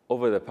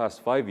 over the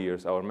past 5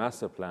 years, our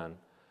master plan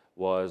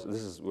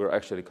was, we're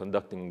actually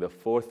conducting the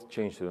 4th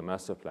change to the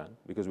master plan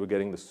because we're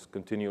getting this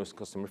continuous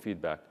customer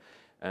feedback.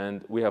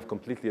 And we have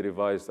completely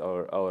revised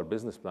our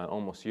business plan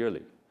almost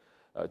yearly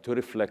to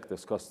reflect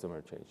this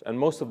customer change. And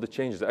most of the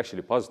change is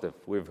actually positive.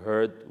 We've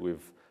heard,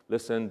 we've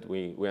listened,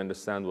 we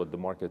understand what the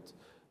market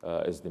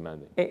is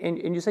demanding.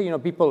 And you say,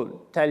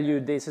 people tell you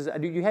this.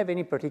 Do you have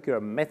any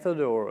particular method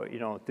or,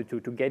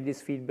 to get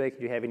this feedback?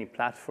 Do you have any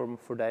platform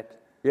for that?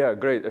 Yeah,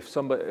 great.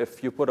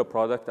 If you put a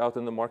product out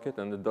in the market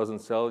and it doesn't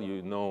sell,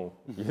 you know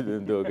you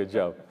didn't do a good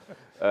job.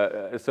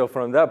 So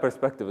from that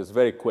perspective, it's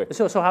very quick.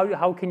 So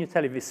how can you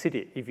tell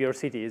if your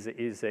city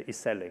is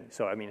selling?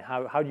 So I mean,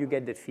 how do you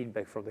get that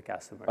feedback from the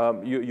customers?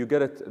 You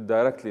get it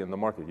directly in the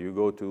market. You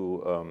go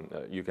to,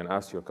 you can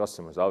ask your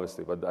customers,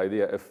 obviously, but the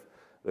idea, if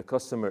the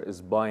customer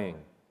is buying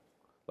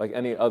like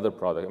any other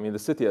product, I mean, the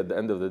city at the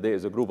end of the day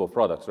is a group of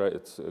products, right?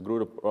 It's a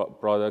group of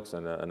products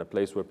and a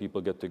place where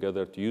people get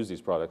together to use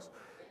these products.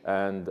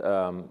 And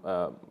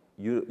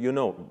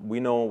we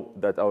know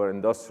that our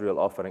industrial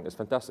offering is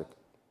fantastic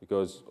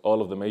because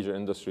all of the major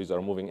industries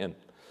are moving in.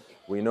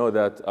 We know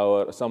that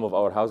some of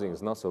our housing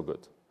is not so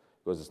good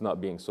because it's not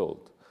being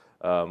sold.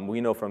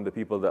 We know from the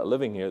people that are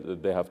living here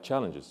that they have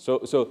challenges.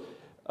 So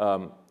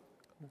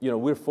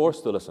we're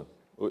forced to listen.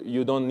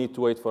 You don't need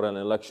to wait for an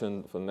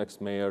election for the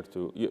next mayor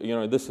to,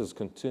 this is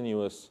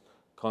continuous,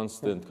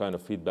 constant kind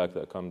of feedback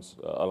that comes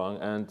along.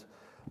 And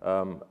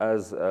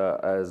as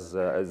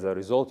a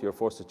result, you're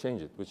forced to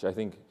change it, which I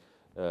think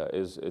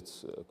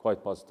it's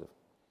quite positive.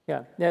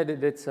 Yeah,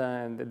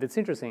 that's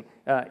interesting.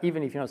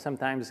 Even if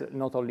sometimes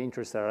not all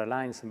interests are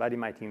aligned, somebody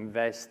might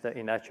invest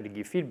and actually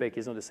give feedback.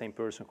 It's not the same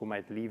person who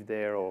might live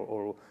there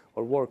or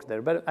work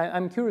there. But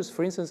I'm curious,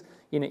 for instance,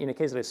 in a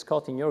case like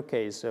Scot, in your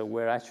case,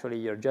 where actually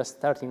you're just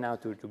starting now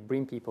to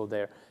bring people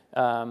there,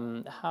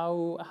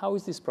 how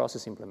is this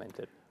process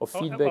implemented of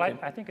feedback? Well,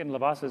 I think in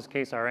Lavasa's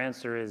case, our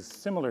answer is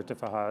similar to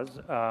Fahad's,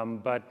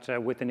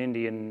 but with an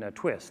Indian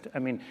twist. I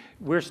mean,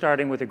 we're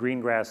starting with a green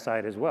grass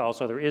site as well,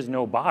 so there is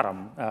no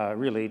bottom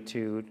really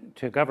to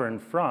govern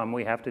from.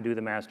 We have to do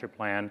the master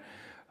plan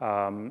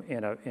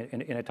in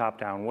a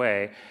top-down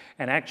way.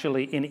 And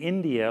actually, in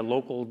India,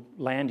 local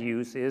land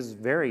use is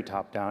very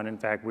top-down. In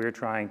fact, we're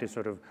trying to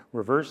sort of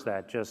reverse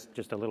that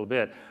just a little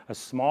bit. A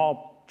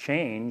small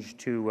change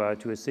to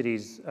a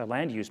city's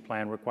land use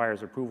plan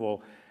requires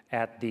approval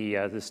at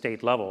the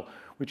state level,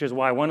 which is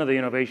why one of the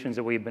innovations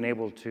that we've been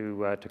able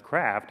to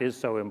craft is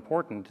so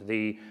important.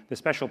 The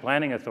special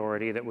planning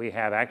authority that we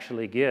have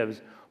actually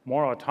gives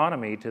more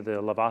autonomy to the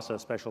Lavasa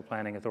Special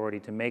Planning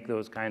Authority to make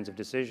those kinds of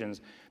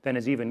decisions than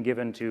is even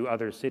given to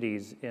other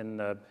cities in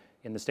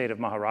the state of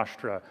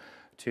Maharashtra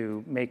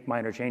to make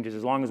minor changes,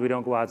 as long as we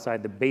don't go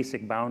outside the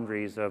basic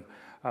boundaries of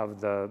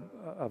the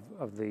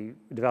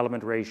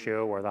development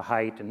ratio or the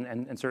height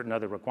and certain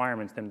other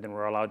requirements, then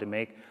we're allowed to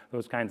make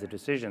those kinds of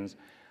decisions.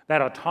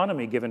 That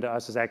autonomy given to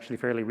us has actually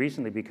fairly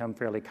recently become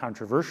fairly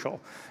controversial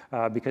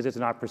because it's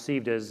not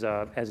perceived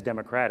as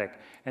democratic.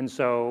 And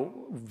so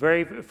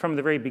from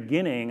the very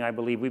beginning, I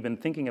believe we've been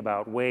thinking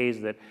about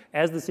ways that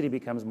as the city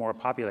becomes more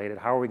populated,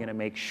 how are we going to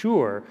make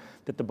sure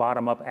that the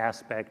bottom-up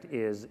aspect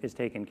is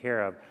taken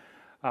care of?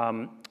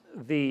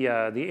 The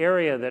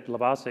area that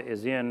Lavasa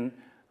is in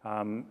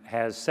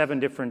has 7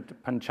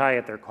 different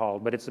panchayat, they're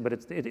called, but it's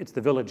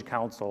the village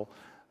council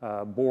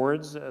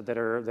boards that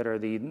are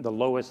the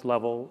lowest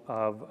level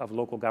of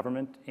local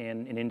government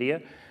in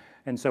India.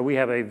 And so we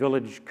have a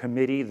village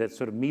committee that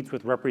sort of meets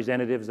with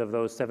representatives of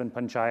those 7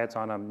 panchayats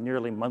on a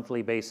nearly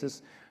monthly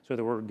basis, so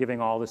that we're giving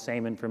all the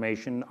same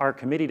information. Our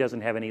committee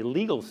doesn't have any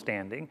legal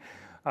standing,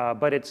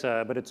 but it's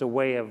a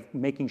way of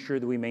making sure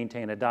that we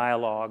maintain a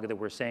dialogue, that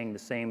we're saying the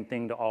same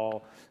thing to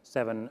all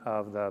 7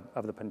 of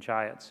the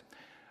panchayats.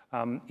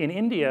 In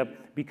India,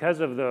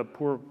 because of the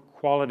poor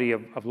quality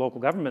of local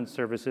government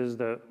services,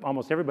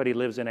 almost everybody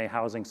lives in a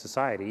housing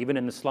society. Even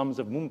in the slums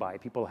of Mumbai,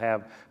 people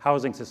have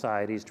housing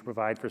societies to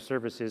provide for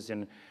services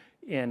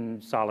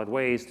in solid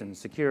waste and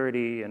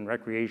security and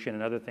recreation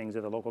and other things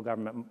that the local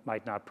government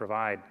might not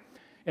provide.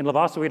 In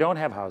Lavasa, we don't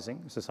have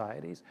housing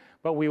societies,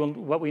 but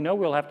what we know,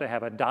 we'll have to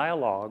have a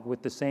dialogue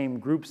with the same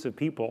groups of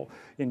people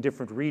in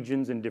different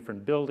regions, in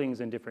different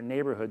buildings, in different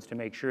neighborhoods to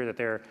make sure that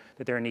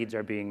their needs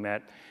are being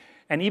met.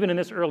 And even in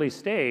this early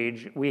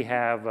stage, we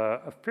have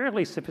a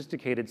fairly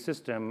sophisticated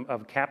system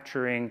of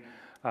capturing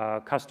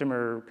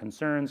customer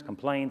concerns,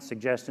 complaints,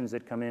 suggestions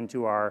that come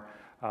into our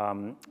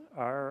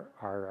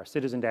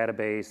citizen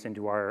database,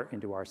 into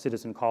our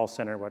citizen call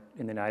center, what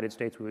in the United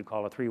States we would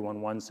call a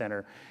 311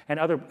 center, and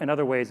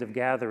other ways of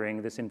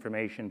gathering this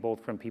information, both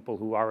from people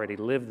who already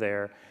live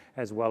there,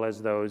 as well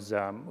as those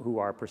who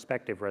are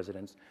prospective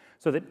residents.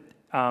 So that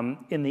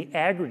in the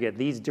aggregate,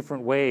 these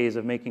different ways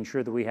of making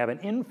sure that we have an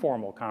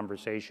informal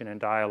conversation and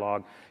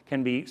dialogue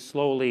can be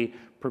slowly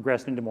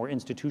progressed into more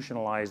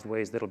institutionalized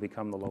ways that'll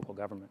become the local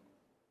government.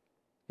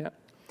 Yeah.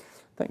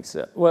 Thanks.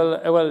 Well,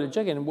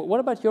 Jagan,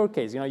 what about your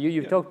case?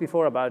 You've talked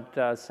before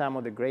about some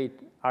of the great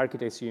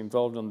architects you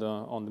involved on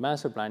the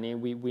master planning.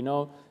 We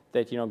know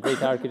that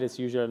great architects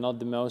usually are not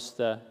the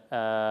most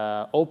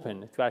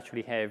open to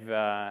actually have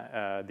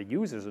the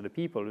users or the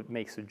people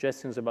make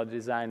suggestions about the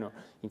design or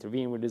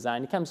intervene with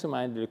design. It comes to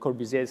mind Le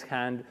Corbusier's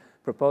hand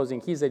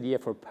proposing his idea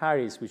for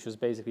Paris, which was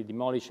basically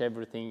demolish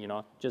everything.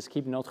 Just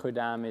keep Notre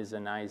Dame as a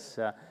nice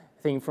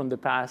thing from the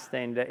past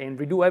and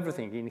redo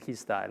everything in his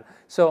style.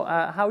 So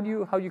how do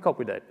you cope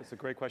with that? It's a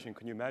great question.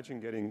 Can you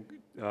imagine getting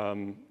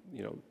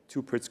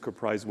 2 Pritzker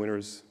Prize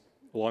winners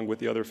along with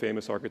the other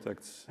famous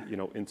architects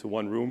into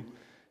one room?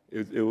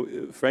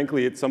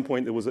 Frankly, at some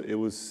point it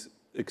was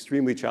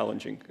extremely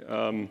challenging.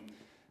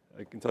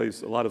 I can tell you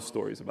a lot of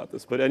stories about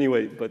this. But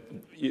anyway,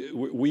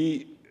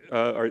 we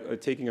are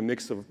taking a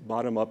mix of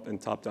bottom-up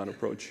and top-down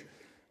approach.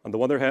 On the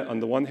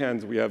one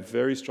hand, we have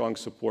very strong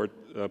support,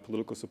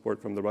 political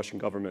support from the Russian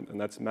government, and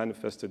that's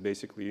manifested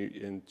basically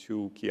in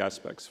 2 key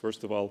aspects.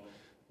 First of all,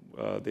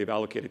 they've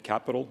allocated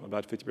capital,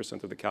 about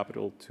 50% of the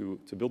capital, to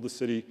build the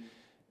city.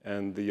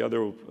 And the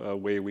other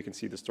way we can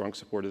see the strong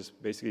support is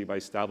basically by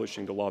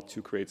establishing the law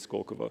to create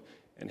Skolkovo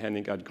and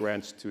handing out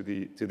grants to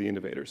the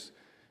innovators.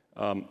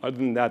 Other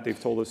than that, they've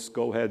told us,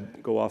 go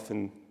ahead, go off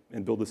and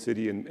build the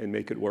city and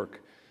make it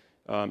work.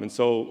 And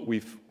so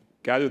we've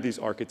gathered these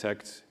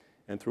architects,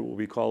 and through what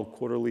we call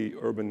quarterly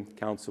urban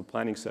council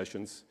planning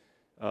sessions,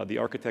 the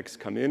architects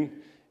come in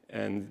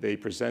and they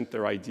present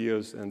their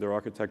ideas and their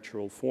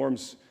architectural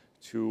forms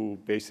to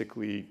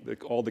basically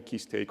all the key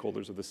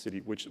stakeholders of the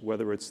city,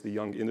 whether it's the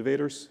young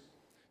innovators,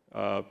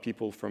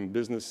 people from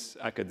business,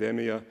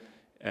 academia,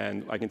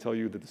 and I can tell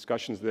you the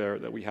discussions there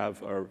that we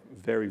have are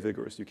very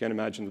vigorous. You can't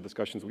imagine the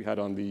discussions we had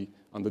on the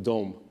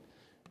dome,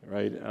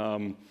 right?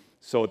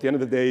 So at the end of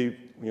the day,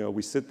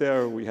 we sit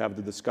there, we have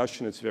the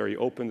discussion, it's very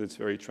open, it's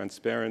very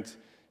transparent,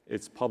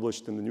 it's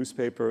published in the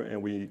newspaper, and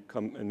we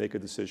come and make a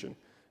decision.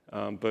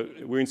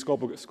 But we in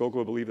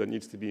Skolkovo believe that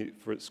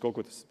for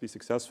Skolkovo to be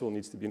successful, it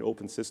needs to be an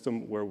open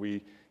system where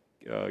we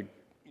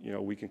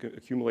can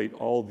accumulate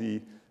all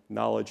the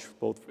knowledge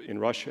both in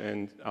Russia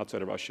and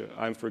outside of Russia.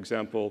 I'm, for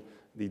example,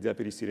 the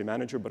deputy city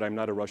manager, but I'm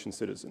not a Russian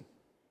citizen,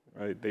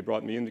 right? They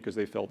brought me in because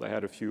they felt I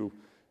had a few,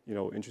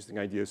 interesting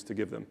ideas to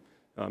give them.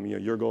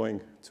 You're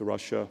going to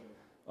Russia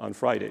on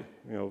Friday,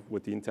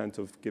 with the intent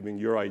of giving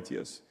your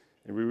ideas.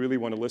 And we really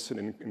want to listen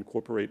and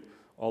incorporate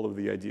all of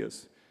the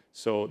ideas.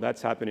 So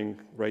that's happening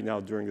right now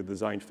during the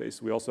design phase.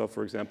 We also have,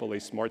 for example, a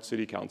smart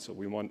city council.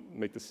 We want to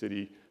make the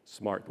city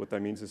smart. What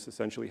that means is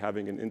essentially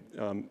having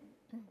an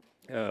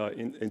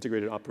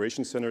integrated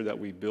operations center that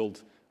we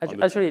build.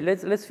 Actually,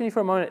 let's finish for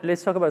a moment.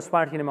 Let's talk about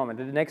smart in a moment.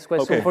 The next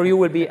question for you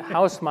will be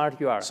how smart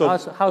you are. So,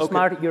 how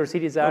smart your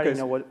cities are.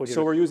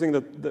 So we're using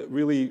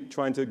really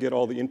trying to get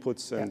all the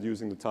inputs and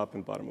using the top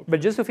and bottom.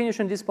 But just to finish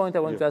on this point, I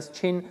want to ask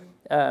Chen,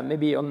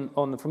 maybe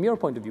from your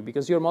point of view,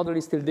 because your model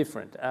is still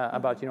different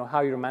about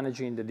how you're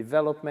managing the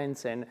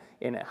developments and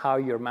how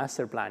you're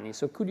master planning.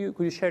 So could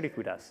you share it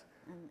with us?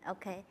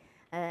 Okay.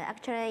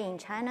 Actually, in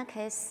China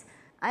case,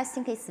 I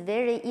think it's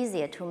very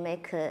easier to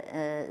make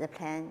the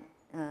plan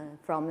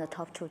from the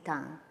top to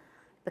down,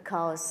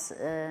 because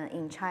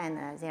in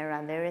China there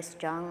are very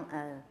strong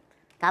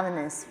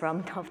governance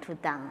from top to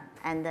down.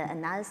 And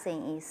another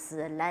thing is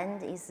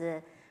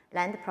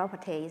land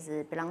property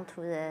belong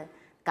to the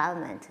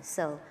government.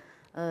 So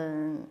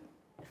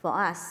for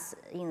us,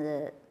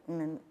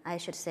 I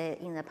should say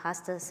in the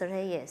past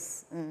 30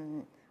 years,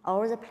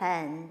 all the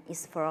plan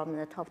is from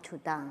the top to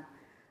down.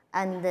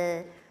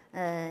 And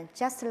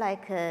just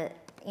like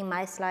in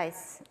my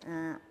slides,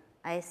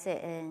 I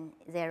say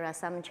there are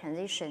some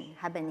transition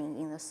happening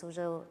in the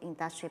Suzhou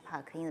Industry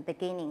Park. In the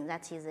beginning,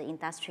 that is the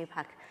industry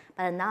park,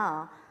 but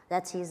now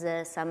that is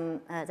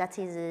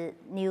a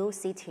new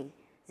city.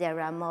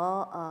 There are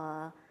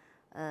more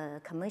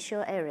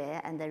commercial area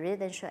and the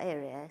residential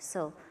area.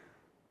 So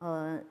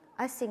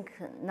I think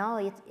now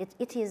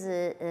it is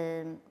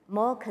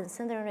more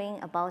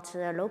considering about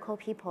the local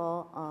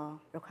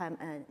people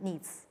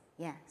needs.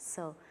 Yeah.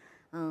 So.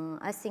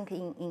 I think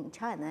in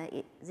China,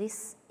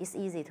 this is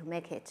easy to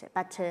make it.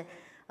 But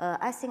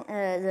I think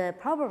the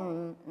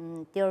problem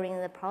during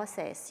the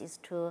process is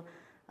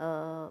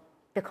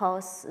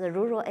because the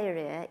rural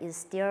area is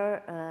still,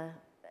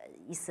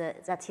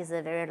 that is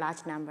a very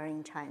large number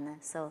in China.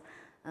 So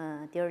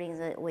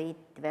we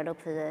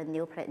develop the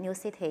new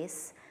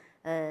cities,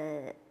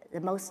 the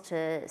most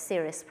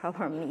serious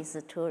problem is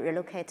to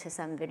relocate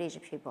some village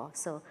people.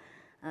 So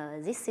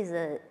this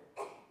is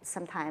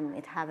sometimes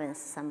it happens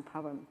some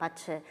problem,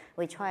 but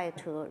we try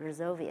to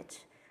resolve it.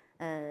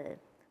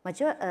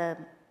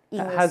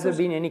 Has there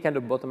been any kind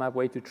of bottom-up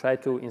way to try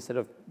to, instead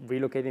of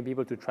relocating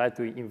people, to try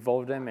to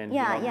involve them and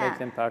make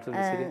them part of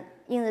the city?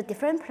 In the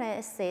different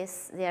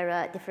places, there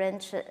are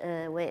different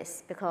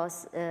ways,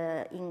 because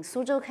in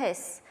Suzhou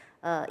case,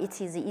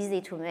 it is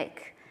easy to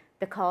make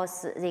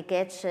because they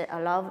get a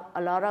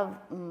lot of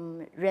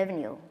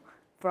revenue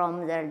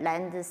from the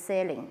land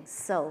selling.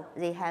 So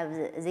they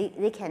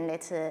can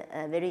let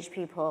village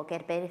people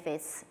get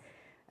benefits.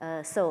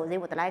 So they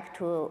would like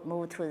to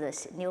move to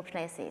the new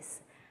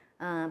places.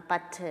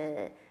 But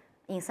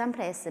in some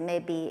places,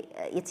 maybe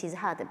it is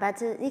hard. But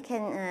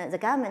the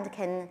government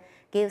can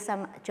give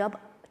some job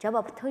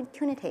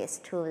opportunities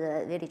to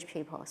the village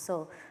people.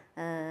 So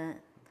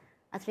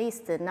at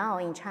least now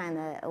in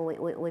China,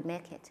 we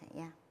make it,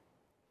 yeah.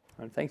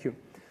 Well, thank you.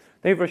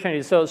 Thank you for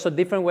sharing. So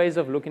different ways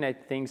of looking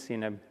at things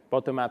in a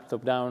bottom-up,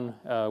 top-down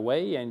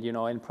way, and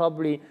and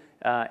probably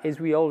as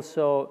we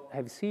also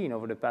have seen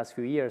over the past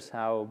few years,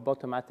 how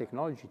bottom-up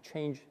technology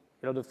changed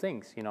a lot of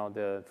things,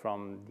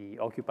 from the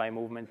Occupy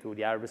movement to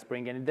the Arab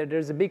Spring. And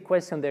there's a big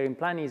question there in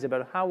planning is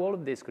about how all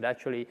of this could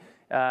actually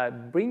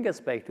bring us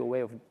back to a way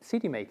of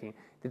city making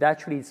that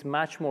actually is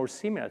much more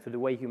similar to the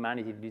way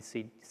humanity did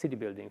city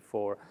building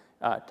for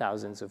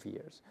thousands of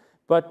years.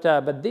 But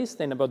this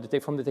then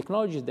from the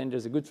technologies, then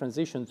there's a good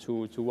transition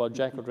to what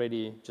Jack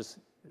already just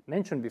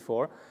mentioned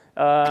before,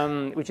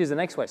 which is the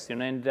next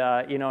question. And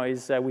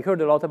we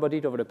heard a lot about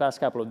it over the past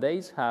couple of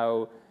days,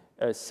 how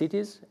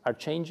cities are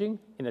changing,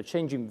 and are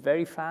changing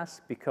very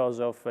fast because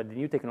of the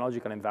new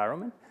technological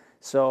environment.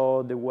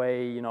 So the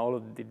way, all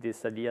of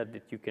this idea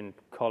that you can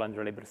call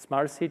under label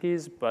smart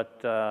cities,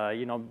 but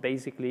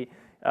basically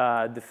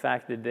the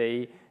fact that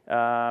they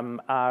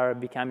are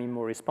becoming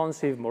more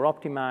responsive, more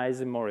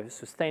optimized, more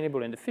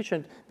sustainable and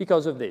efficient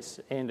because of this,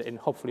 and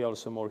hopefully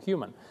also more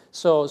human.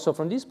 So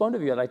from this point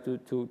of view, I'd like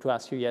to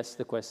ask you, yes,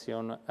 the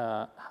question,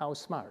 how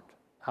smart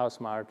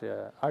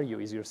are you,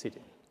 is your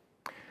city?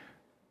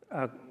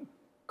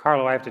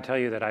 Carlo, I have to tell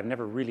you that I've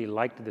never really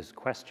liked this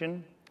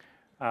question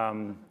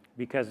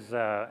because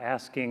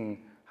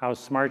asking how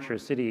smart your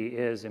city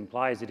is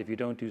implies that if you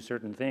don't do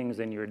certain things,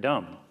 then you're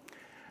dumb.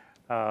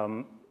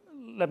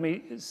 Let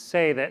me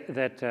say that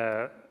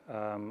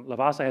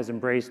Lavasa has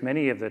embraced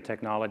many of the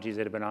technologies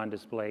that have been on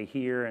display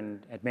here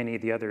and at many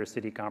of the other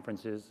city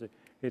conferences.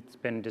 It's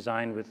been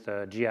designed with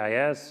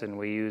GIS, and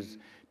we use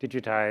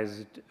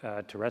digitized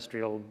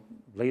terrestrial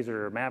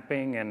laser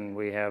mapping, and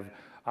we have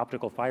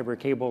optical fiber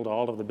cable to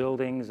all of the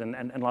buildings,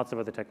 and lots of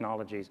other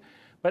technologies.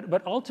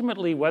 But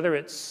ultimately, whether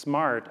it's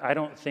smart, I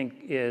don't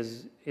think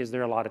is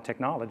there a lot of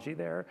technology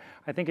there.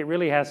 I think it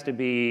really has to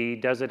be,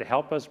 does it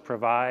help us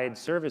provide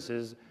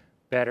services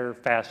better,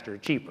 faster,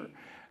 cheaper?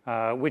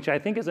 Which I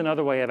think is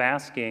another way of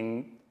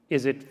asking,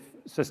 is it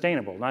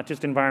sustainable? Not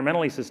just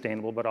environmentally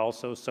sustainable, but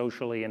also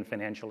socially and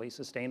financially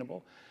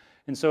sustainable.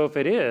 And so if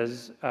it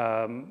is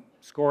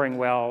scoring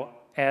well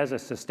as a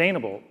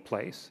sustainable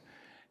place,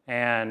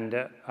 and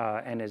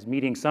is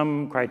meeting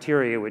some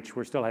criteria which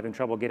we're still having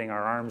trouble getting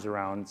our arms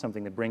around,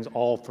 something that brings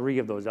all three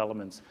of those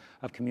elements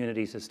of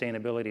community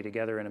sustainability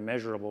together in a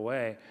measurable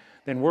way,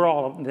 then we're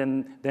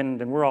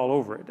all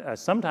over it.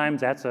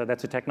 Sometimes that's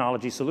a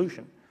technology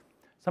solution.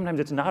 Sometimes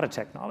it's not a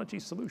technology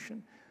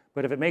solution.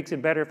 But if it makes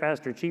it better,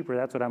 faster, cheaper,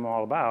 that's what I'm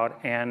all about.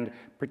 And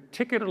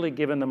particularly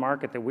given the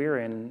market that we're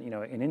in,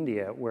 in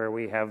India, where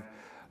we have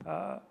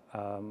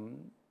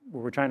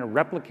where we're trying to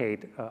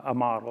replicate a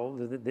model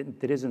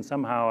that isn't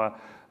somehow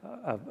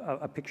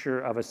a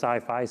picture of a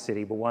sci-fi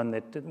city, but one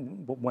that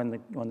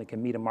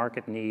can meet a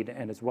market need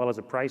and as well as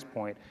a price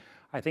point.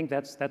 I think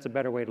that's a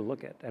better way to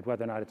look at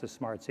whether or not it's a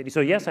smart city. So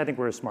yes, I think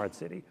we're a smart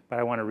city, but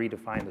I want to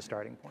redefine the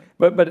starting point.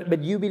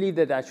 But you believe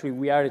that actually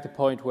we are at a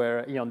point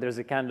where there's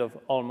a kind of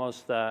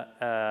almost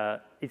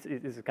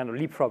it's a kind of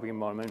leapfrogging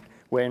moment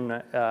when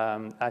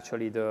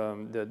actually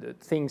the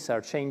things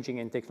are changing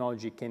and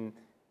technology can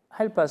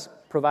help us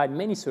provide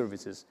many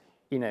services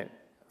in a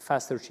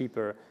faster,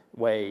 cheaper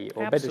way,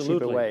 or better,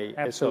 cheaper way.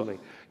 Absolutely.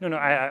 No,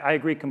 I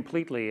agree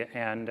completely,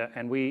 and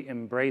we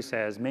embrace,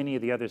 as many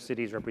of the other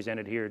cities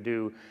represented here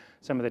do,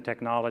 some of the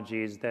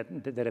technologies that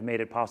have made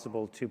it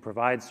possible to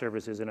provide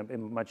services in a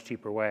much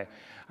cheaper way.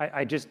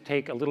 I just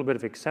take a little bit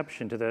of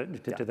exception to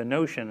the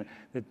notion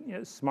that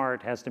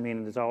smart has to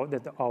mean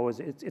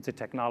it's a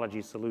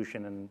technology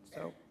solution, and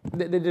so.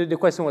 The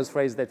question was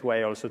phrased that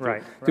way also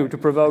to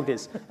provoke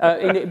this.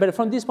 But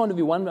from this point of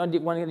view, one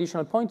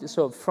additional point.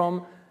 So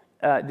from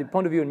the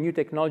point of view of new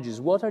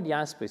technologies, what are the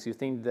aspects you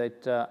think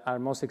that are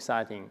most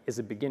exciting as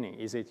a beginning?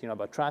 Is it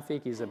about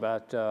traffic? Is it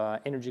about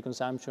energy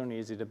consumption?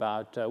 Is it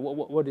about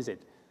what is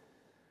it?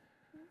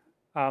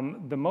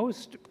 The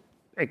most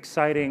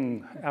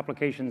exciting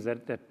applications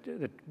that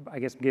I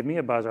guess give me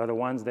a buzz are the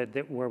ones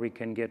where we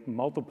can get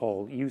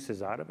multiple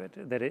uses out of it.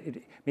 That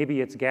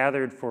maybe it's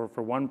gathered for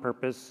one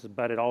purpose,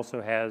 but it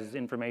also has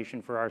information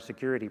for our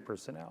security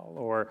personnel,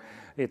 or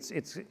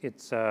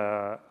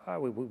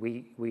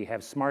we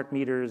have smart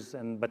meters,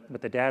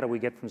 but the data we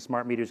get from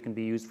smart meters can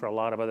be used for a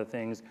lot of other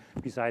things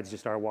besides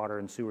just our water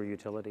and sewer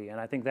utility. And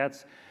I think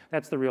that's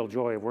the real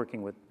joy of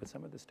working with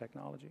some of this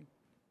technology.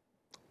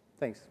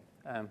 Thanks.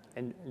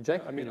 And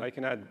Jack? I mean, I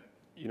can add,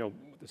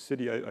 the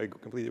city, I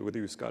completely agree with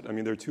you, Scott. I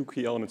mean, there are two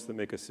key elements that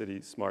make a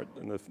city smart.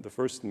 And the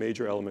first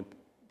major element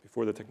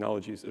before the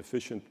technology is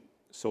efficient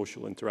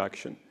social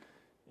interaction.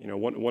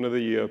 One of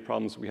the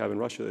problems we have in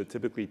Russia, it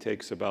typically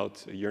takes about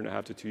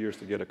 1.5 to 2 years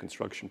to get a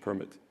construction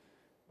permit.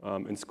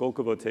 In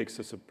Skolkovo, it takes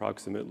us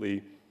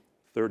approximately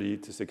 30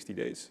 to 60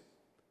 days,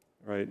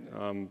 right?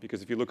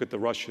 Because if you look at the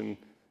Russian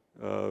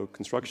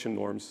construction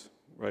norms,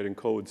 right, and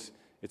codes,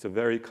 it's a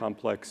very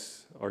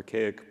complex,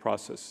 archaic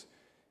process.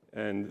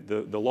 And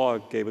the law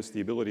gave us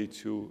the ability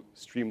to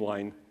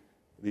streamline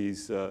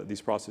these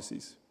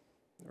processes,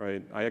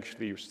 right? I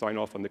actually sign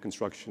off on the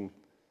construction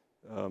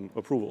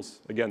approvals.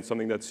 Again,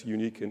 something that's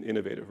unique and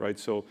innovative, right?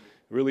 So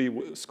really,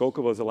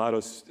 Skolkovo has allowed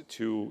us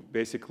to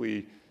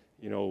basically,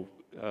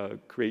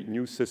 create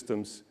new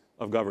systems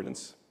of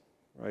governance,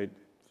 right?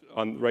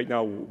 Right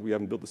now, we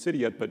haven't built the city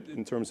yet, but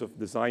in terms of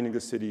designing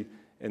the city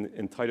and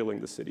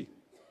entitling the city,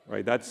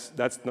 right? That's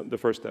the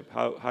first step.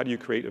 How do you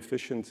create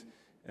efficient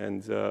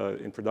and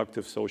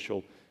productive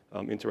social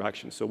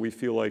interaction? So we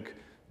feel like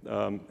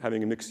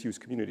having a mixed-use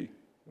community,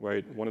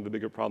 right? One of the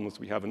bigger problems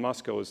we have in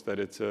Moscow is that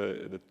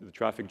the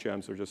traffic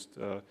jams are just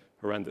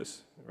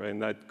horrendous, right?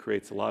 And that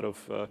creates a lot of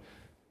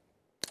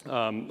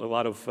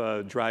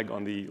drag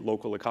on the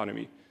local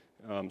economy.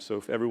 So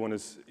if everyone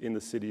is in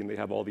the city and they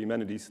have all the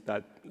amenities,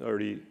 that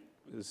already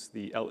is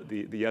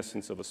the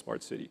essence of a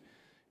smart city.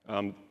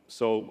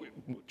 So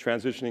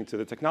transitioning to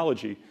the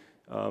technology,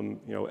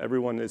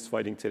 everyone is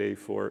fighting today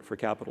for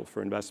capital,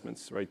 for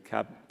investments, right?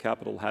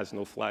 Capital has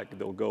no flag.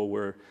 They'll go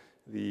where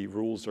the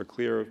rules are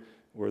clear,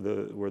 where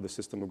the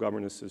system of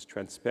governance is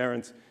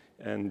transparent,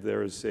 and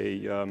there's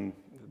an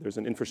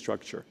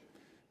infrastructure.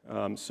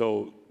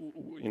 So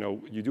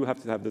you do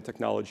have to have the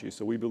technology.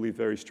 So we believe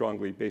very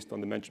strongly, based on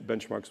the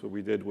benchmarks that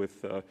we did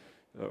with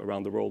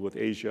around the world, with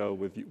Asia,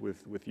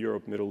 with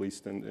Europe, Middle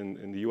East,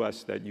 and the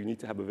US, that you need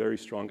to have a very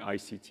strong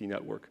ICT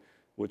network,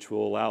 which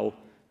will allow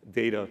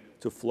data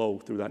to flow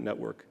through that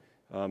network.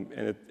 And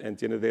at the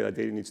end of the day, that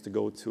data needs to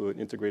go to an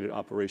integrated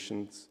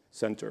operations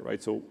center,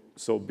 right?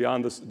 So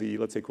beyond the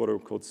let's say, quote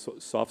unquote,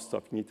 soft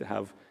stuff, you need to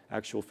have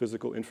actual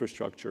physical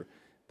infrastructure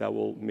that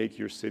will make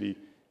your city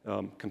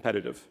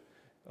competitive.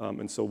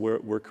 And so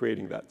we're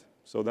creating that.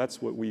 So that's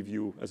what we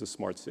view as a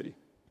smart city.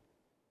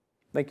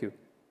 Thank you.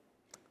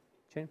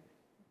 Chen?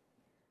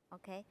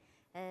 Okay.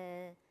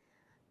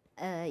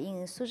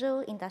 In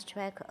Suzhou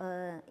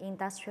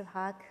Industrial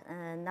Park,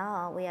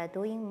 now we are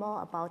doing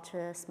more about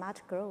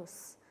smart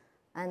growth.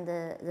 And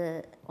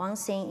the one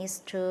thing is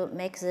to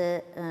make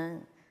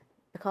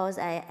because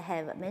I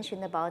have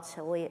mentioned about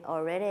we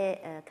already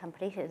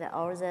completed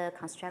all the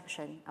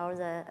construction,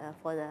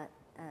 for the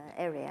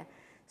area.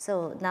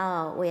 So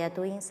now we are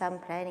doing some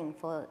planning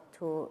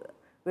to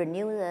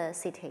renew the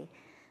city.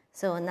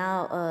 So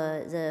now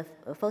the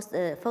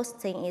first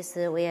thing is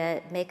we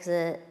make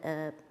the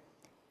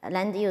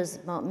land use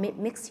more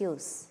mixed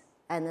use,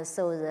 and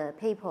so the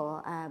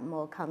people are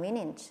more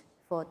convenient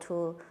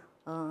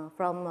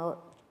from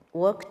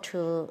work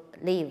to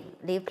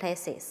live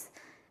places.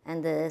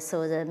 And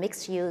so the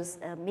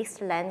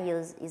mixed land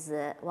use is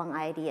one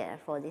idea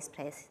for this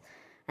place.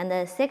 And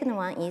the second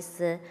one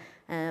is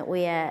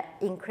we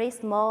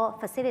increase more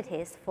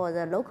facilities for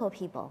the local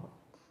people.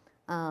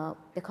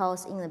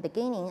 Because in the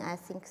beginning, I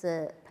think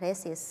the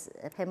places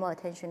pay more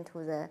attention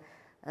to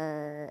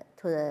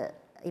the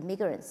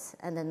immigrants,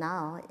 and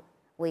now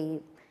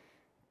we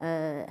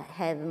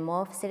have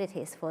more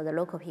facilities for the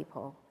local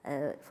people.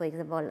 For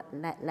example,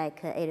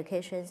 like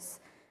educations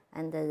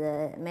and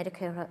the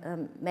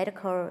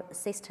medical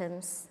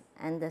systems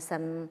and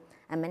some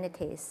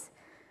amenities.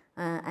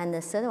 And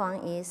the third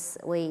one is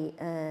we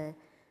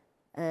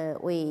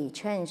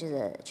change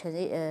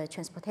the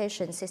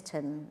transportation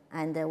system,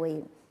 and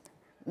we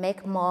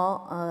make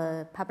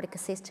more public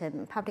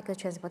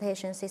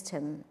transportation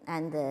system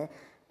and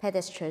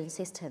pedestrian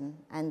system.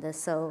 And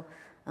so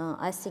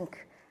I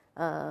think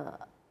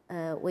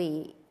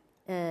we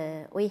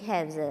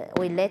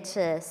let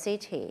the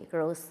city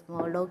grow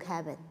more low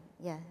carbon.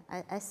 Yeah,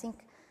 I think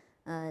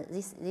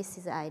this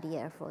is the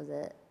idea for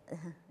the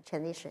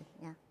transition.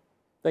 Yeah.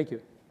 Thank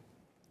you.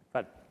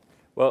 Fahd.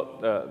 Well,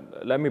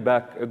 let me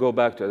go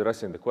back to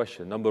addressing the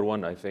question. Number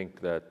one, I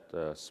think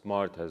that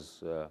smart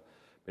has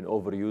been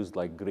overused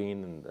like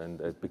green, and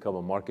it's become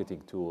a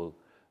marketing tool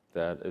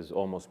that is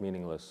almost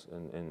meaningless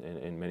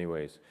in many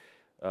ways.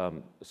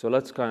 So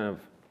let's kind of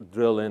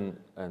drill in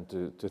and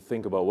to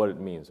think about what it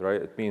means,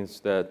 right? It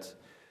means that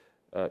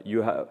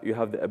you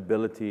have the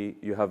ability,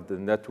 you have the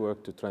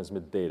network to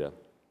transmit data.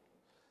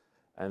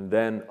 And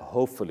then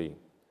hopefully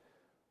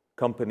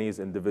companies,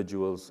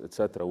 individuals,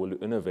 etc., will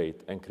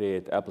innovate and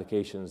create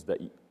applications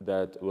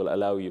that will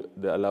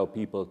allow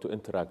people to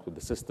interact with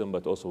the system,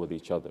 but also with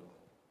each other.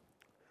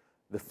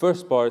 The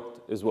first part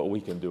is what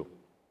we can do.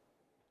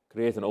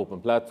 Create an open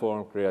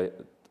platform, create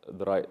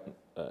the right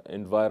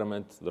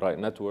environment, the right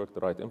network,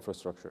 the right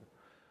infrastructure.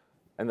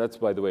 And that's,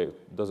 by the way,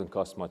 it doesn't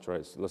cost much, right?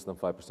 It's less than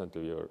 5%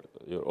 of your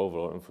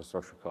overall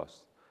infrastructure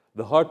costs.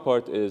 The hard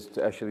part is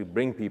to actually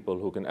bring people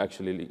who can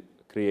actually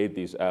create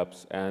these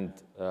apps and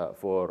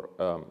for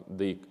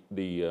the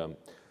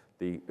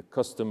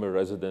customer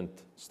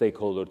resident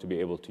stakeholder to be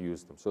able to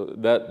use them. So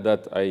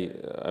that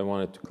I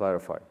wanted to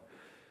clarify.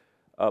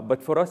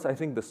 But for us, I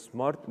think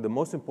the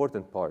most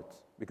important part,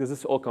 because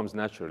this all comes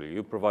naturally,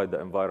 you provide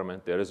the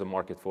environment, there is a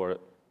market for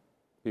it,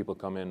 people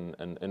come in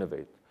and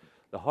innovate.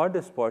 The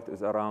hardest part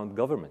is around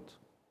government.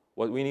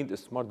 What we need is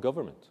smart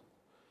government.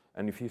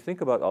 And if you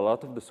think about a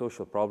lot of the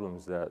social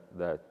problems that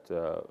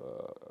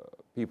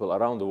people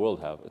around the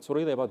world have, it's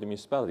really about the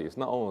municipality. It's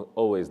not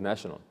always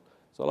national.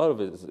 So a lot of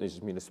it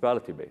is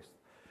municipality-based.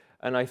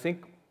 And I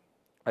think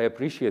I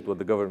appreciate what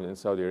the government in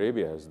Saudi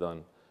Arabia has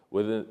done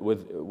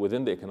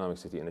within the Economic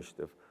City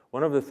Initiative.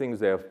 One of the things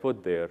they have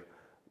put there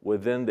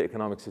within the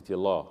Economic City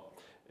Law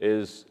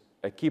is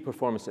a key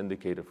performance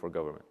indicator for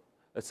government.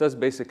 It says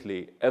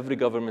basically every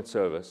government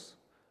service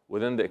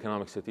within the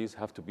economic cities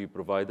have to be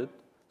provided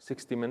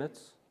 60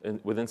 minutes,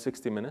 within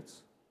 60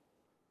 minutes,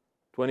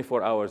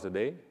 24 hours a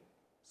day,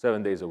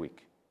 7 days a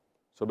week.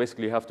 So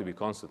basically you have to be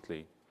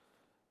constantly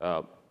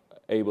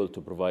able to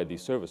provide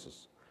these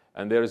services.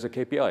 And there is a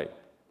KPI,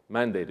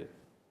 mandated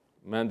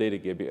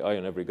KPI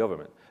in every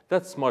government.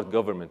 That's smart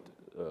government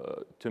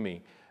to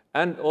me.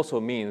 And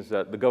also means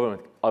that the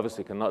government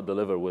obviously cannot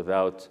deliver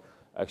without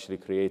actually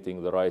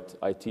creating the right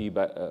IT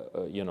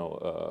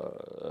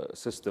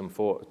system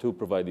to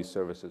provide these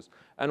services.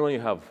 And when you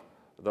have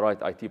the right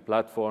IT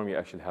platform, you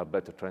actually have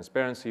better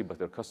transparency,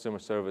 better customer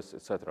service,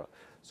 etc.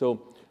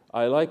 So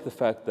I like the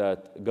fact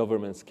that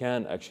governments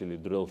can actually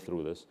drill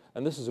through this.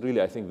 And this is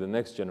really, I think, the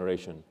next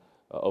generation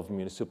of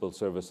municipal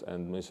service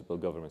and municipal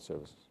government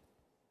services.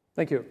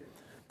 Thank you.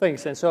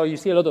 Thanks. And so you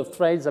see a lot of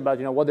threads about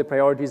what the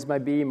priorities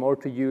might be, more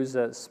to use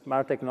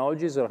smart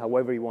technologies or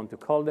however you want to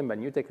call them, but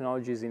new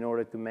technologies in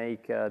order to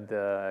make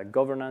the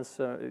governance,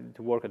 to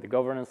work at the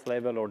governance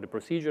level or the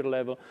procedure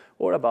level,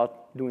 or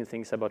about doing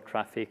things about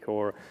traffic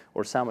or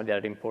some of the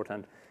other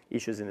important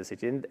issues in the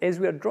city. And as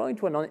we are drawing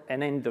to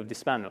an end of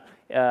this panel,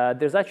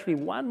 there's actually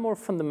one more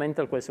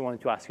fundamental question I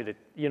wanted to ask you. That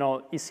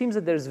it seems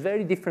that there's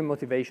very different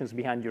motivations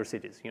behind your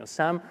cities.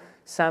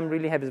 Some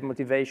really have this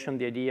motivation,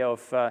 the idea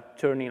of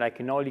turning like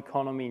an oil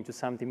economy into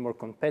something more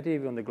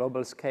competitive on the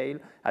global scale.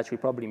 Actually,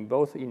 probably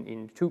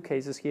in two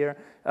cases here.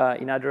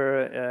 In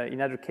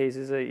other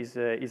cases,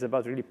 is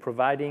about really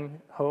providing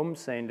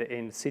homes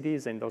and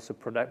cities and also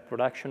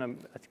production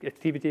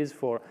activities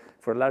for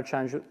a large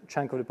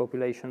chunk of the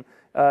population.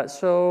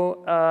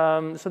 So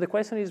the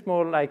question is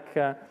more like,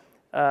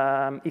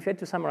 if you had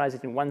to summarize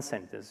it in one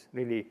sentence,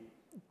 really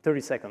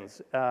 30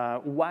 seconds,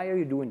 why are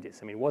you doing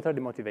this? I mean, what are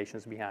the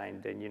motivations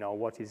behind, and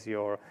what is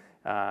your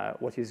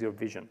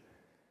vision?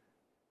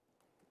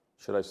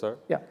 Should I start?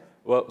 Yeah.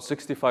 Well,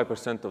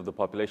 65% of the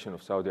population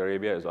of Saudi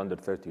Arabia is under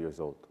 30 years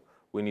old.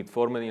 We need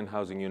 4 million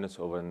housing units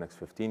over the next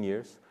 15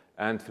 years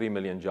and 3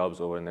 million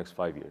jobs over the next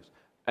 5 years.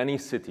 Any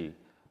city,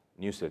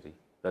 new city,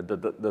 that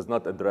does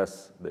not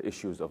address the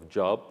issues of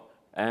job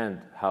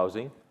and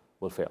housing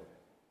will fail.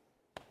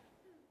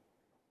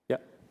 Yeah,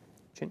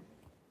 Chen?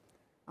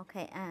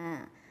 Okay,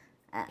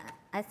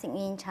 I think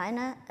in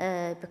China,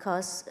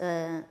 because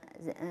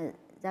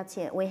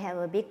we have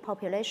a big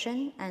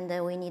population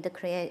and we need to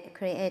create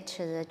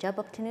the job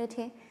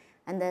opportunity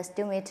and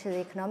stimulate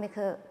the economic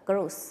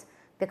growth.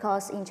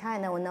 Because in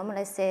China, we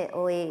normally say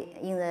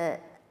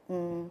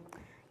in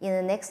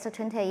the next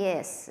 20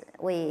 years,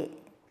 we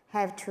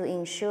have to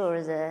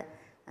ensure the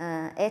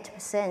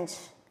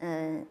 8%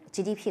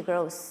 GDP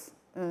growth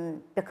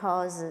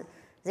because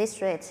this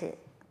rate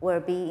will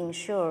be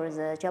ensure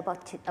the job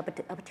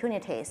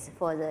opportunities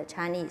for the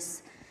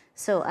Chinese.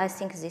 So I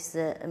think this is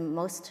the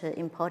most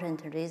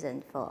important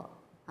reason for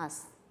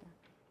us.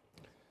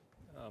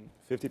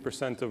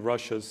 50% of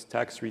Russia's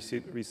tax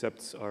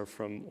receipts are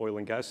from oil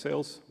and gas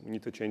sales. We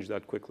need to change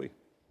that quickly.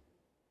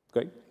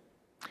 Great.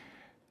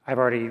 I've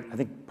already, I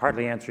think,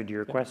 partly answered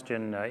your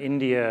question.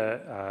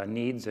 India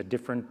needs a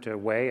different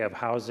way of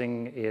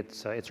housing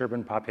its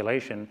urban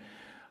population.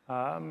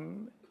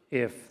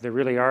 If there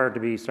really are to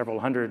be several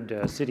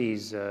hundred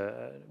cities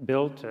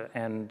built,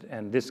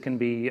 and this can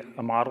be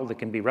a model that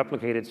can be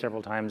replicated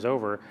several times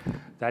over,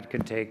 that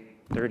could take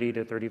 30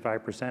 to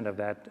 35% of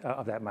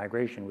that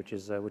migration, which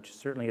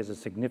certainly is a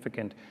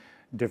significant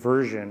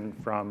diversion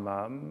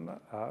from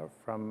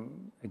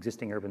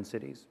existing urban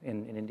cities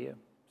in India.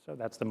 So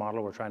that's the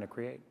model we're trying to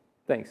create.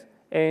 Thanks.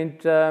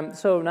 And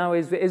so now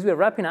as we're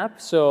wrapping up,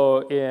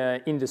 so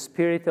in the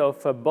spirit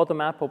of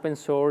bottom-up open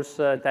source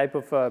type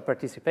of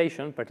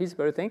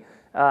participatory thing,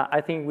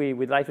 I think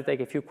we'd like to take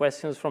a few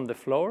questions from the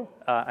floor.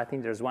 I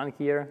think there's one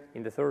here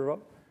in the third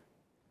row,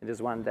 and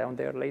there's one down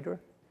there later.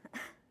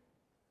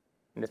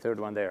 and the third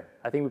one there.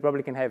 I think we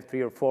probably can have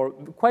 3 or 4,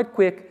 quite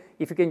quick.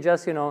 If you can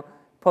just,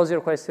 pose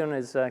your question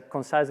as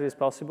concisely as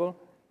possible,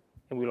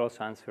 and we'll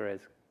also answer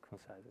as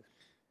concisely.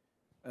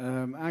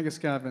 Angus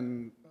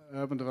Gavin,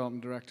 Urban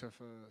Development Director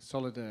for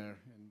Solidaire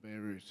in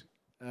Beirut.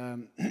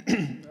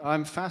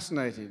 I'm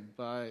fascinated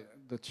by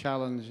the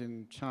challenge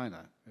in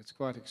China. It's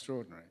quite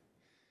extraordinary.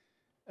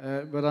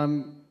 But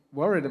I'm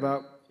worried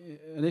about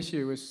an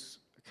issue which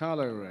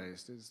Carlo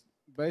raised, is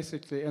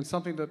basically, and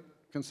something that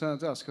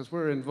concerns us, because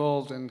we're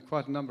involved in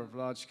quite a number of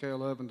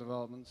large-scale urban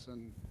developments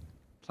and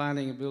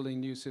planning and building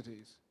new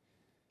cities.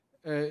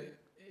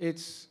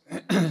 It's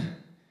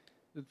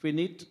that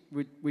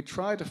we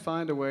try to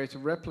find a way to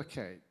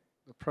replicate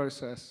the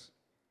process,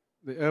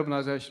 the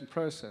urbanization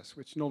process,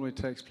 which normally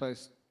takes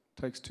 200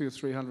 or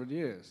 300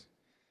 years,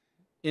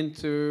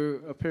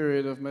 into a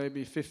period of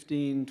maybe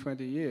 15,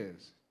 20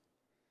 years.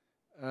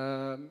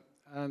 And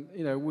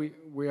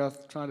we are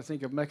trying to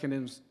think of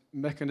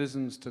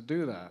mechanisms to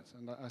do that,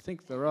 and I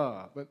think there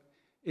are. But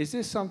is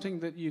this something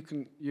that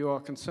you are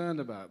concerned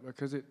about?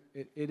 Because it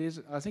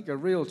is, I think, a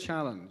real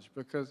challenge,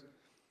 because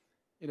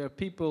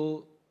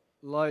people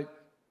like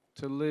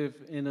to live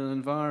in an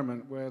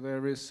environment where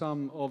there is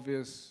some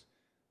obvious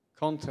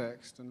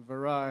context and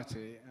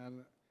variety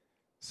and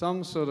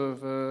some sort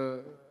of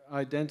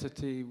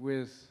identity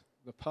with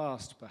the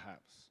past,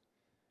 perhaps.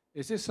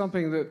 Is this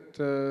something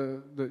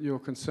that you're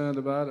concerned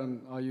about,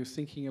 and are you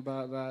thinking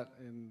about that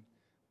in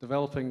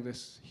developing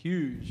this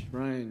huge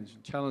range,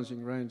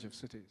 challenging range of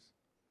cities?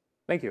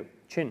 Thank you.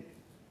 Chen,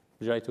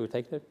 would you like to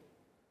take that?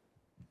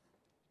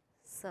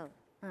 So,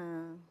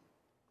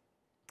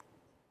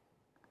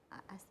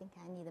 I think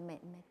I need to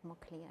make more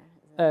clear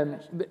the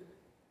question.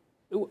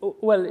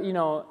 Well,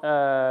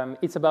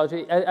 it's about,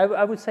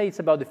 I would say it's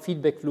about the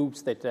feedback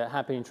loops that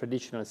happen in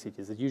traditional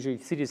cities. That usually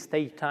cities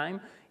take time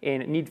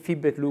and need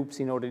feedback loops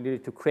in order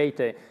to create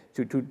to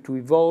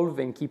evolve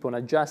and keep on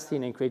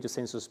adjusting and create a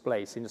sense of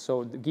place. And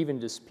so given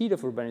the speed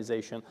of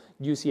urbanization,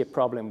 you see a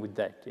problem with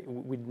that,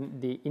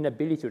 with the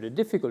inability or the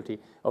difficulty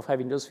of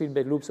having those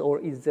feedback loops, or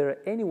is there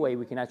any way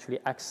we can actually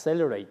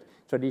accelerate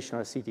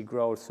traditional city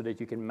growth so that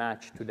you can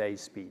match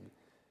today's speed?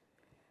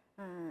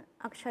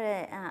 Actually,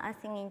 I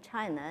think in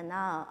China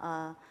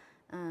now,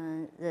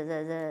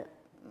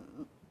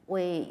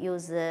 we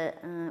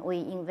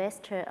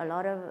invest a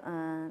lot of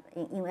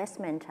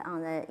investment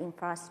on the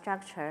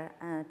infrastructure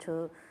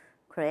to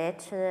create,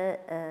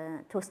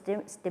 to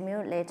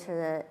stimulate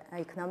the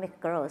economic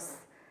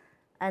growth.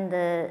 And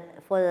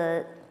for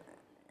the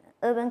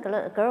urban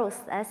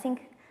growth, I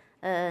think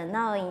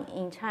now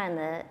in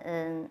China,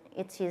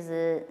 it is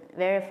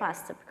very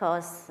fast,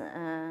 because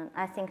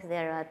I think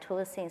there are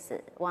two things.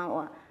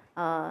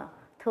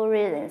 Two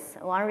reasons.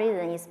 One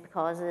reason is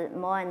because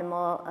more and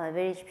more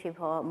village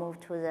people move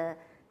to the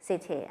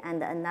city,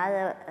 and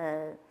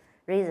another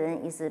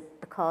reason is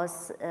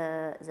because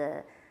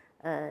the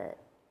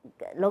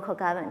local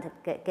government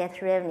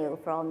gets revenue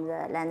from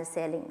the land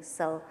selling.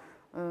 So.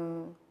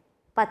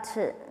 But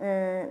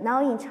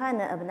now in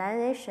China,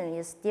 urbanization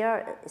is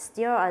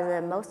still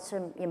the most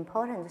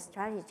important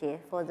strategy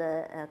for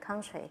the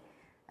country.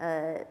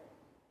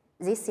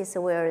 This is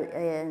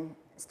where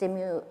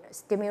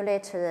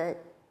stimulate the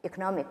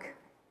economic,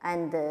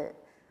 and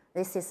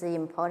this is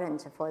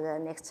important for the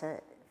next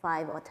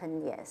 5 or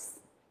 10 years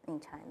in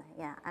China.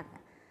 Yeah,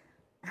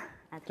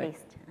 at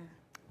least.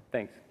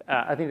 Thanks.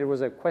 I think there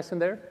was a question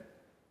there.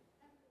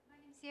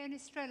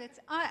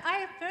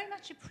 I very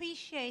much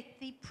appreciate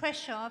the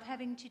pressure of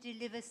having to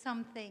deliver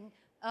something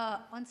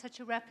on such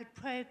a rapid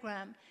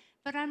program,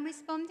 but I'm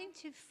responding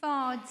to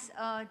Fahd's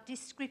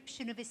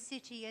description of a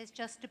city as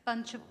just a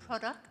bunch of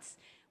products,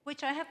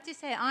 which I have to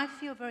say I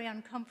feel very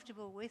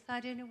uncomfortable with.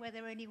 I don't know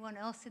whether anyone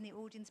else in the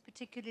audience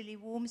particularly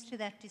warms to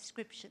that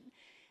description.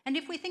 And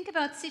if we think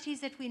about cities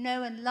that we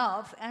know and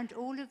love, and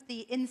all of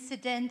the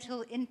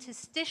incidental,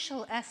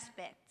 interstitial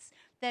aspects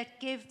that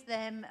give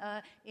them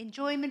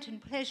enjoyment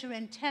and pleasure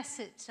and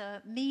tacit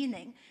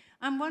meaning,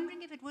 I'm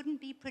wondering if it wouldn't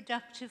be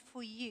productive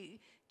for you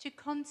to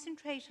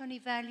concentrate on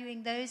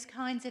evaluating those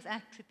kinds of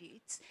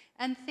attributes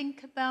and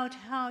think about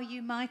how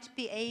you might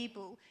be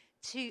able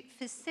to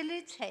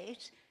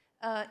facilitate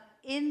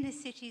in the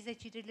cities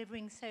that you're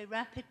delivering so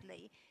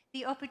rapidly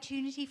the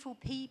opportunity for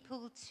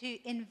people to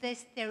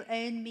invest their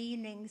own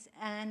meanings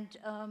and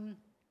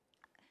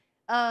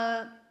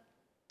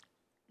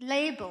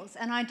labels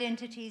and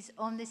identities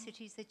on the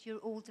cities that you're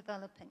all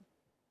developing.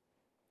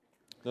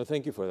 No,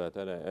 thank you for that,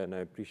 and I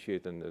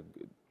appreciate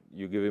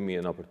you giving me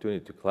an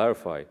opportunity to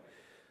clarify.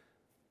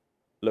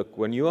 Look,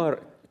 when you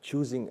are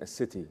choosing a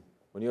city,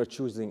 when you're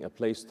choosing a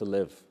place to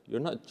live,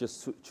 you're not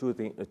just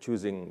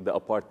choosing the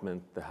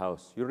apartment, the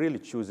house. You're really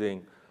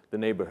choosing the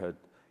neighborhood.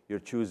 You're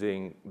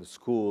choosing the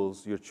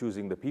schools. You're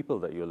choosing the people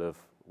that you live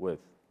with,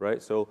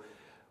 right? So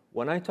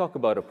when I talk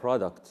about a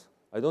product,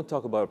 I don't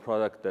talk about a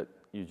product that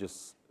you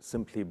just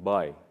simply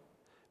buy.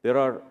 There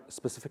are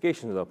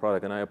specifications of the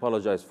product, and I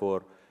apologize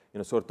for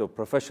sort of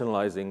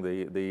professionalizing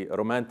the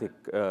romantic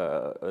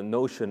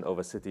notion of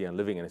a city and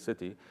living in a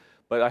city.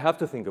 But I have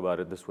to think about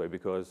it this way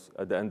because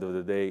at the end of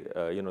the day,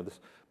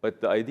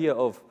 but the idea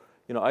of,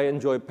 I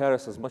enjoy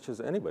Paris as much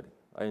as anybody.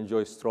 I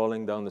enjoy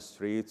strolling down the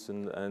streets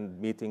and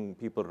meeting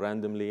people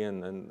randomly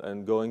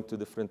and going to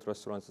different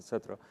restaurants,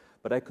 etc.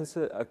 But I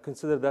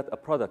consider that a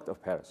product of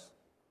Paris.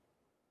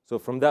 So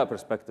from that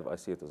perspective, I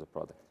see it as a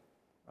product.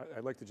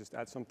 I'd like to just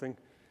add something.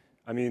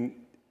 I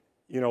mean,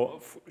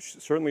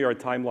 certainly our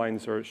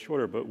timelines are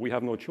shorter, but we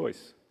have no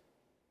choice.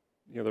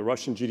 The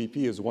Russian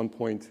GDP is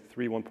 1.3,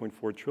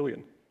 1.4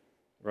 trillion,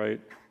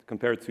 right?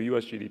 Compared to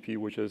US GDP,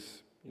 which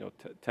is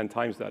 10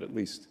 times that at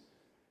least.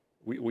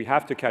 We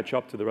have to catch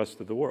up to the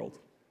rest of the world.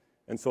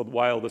 And so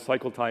while the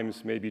cycle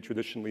times may be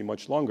traditionally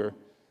much longer,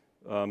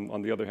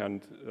 on the other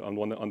hand,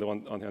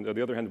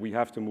 we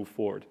have to move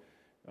forward.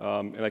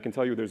 And I can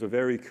tell you there's a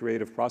very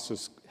creative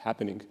process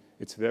happening.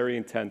 It's very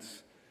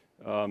intense.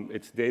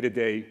 It's day to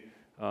day.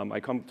 I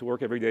come to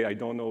work every day. I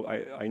don't know.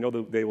 I know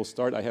the day will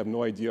start. I have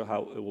no idea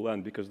how it will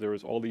end because there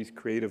is all these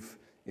creative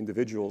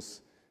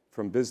individuals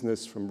from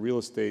business, from real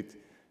estate,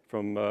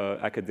 from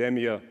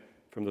academia,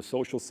 from the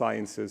social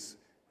sciences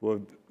who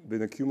have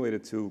been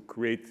accumulated to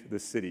create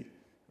this city,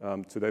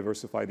 to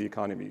diversify the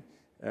economy.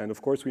 And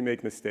of course, we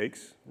make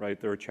mistakes, right?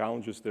 There are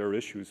challenges, there are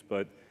issues,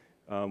 but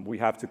we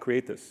have to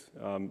create this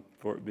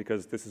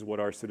because this is what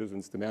our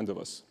citizens demand of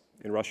us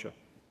in Russia.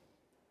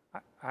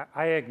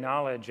 I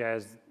acknowledge,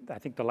 as I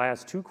think the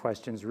last two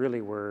questions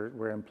really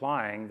were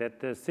implying, that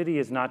the city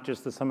is not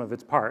just the sum of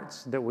its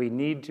parts, that we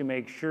need to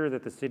make sure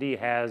that the city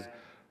has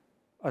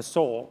a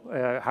soul,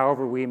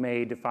 however we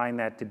may define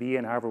that to be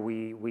and however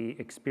we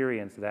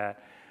experience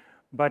that.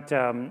 But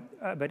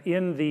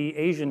in the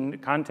Asian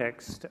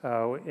context,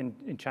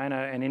 in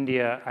China and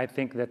India, I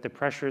think that the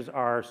pressures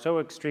are so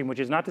extreme, which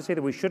is not to say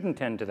that we shouldn't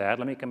tend to that.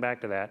 Let me come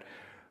back to that.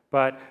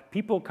 But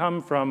people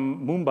come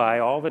from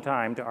Mumbai all the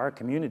time to our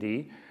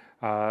community,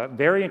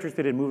 very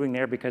interested in moving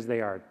there because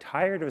they are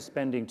tired of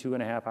spending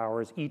 2.5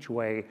 hours each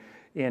way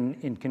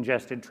in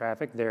congested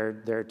traffic.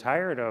 They're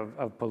tired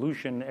of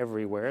pollution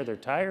everywhere. They're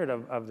tired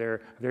of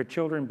their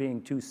children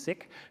being too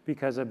sick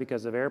because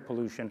of air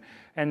pollution.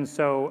 And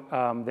so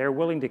they're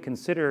willing to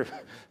consider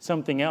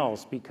something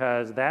else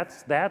because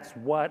that's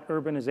what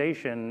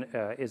urbanization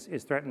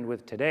is threatened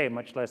with today,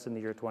 much less in the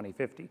year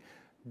 2050.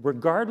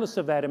 Regardless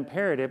of that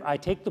imperative, I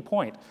take the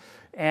point.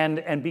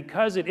 And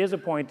because it is a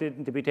point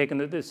to be taken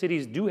that the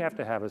cities do have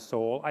to have a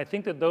soul, I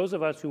think that those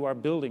of us who are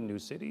building new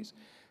cities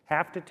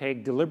have to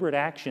take deliberate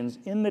actions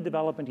in the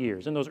development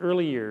years, in those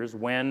early years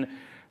when,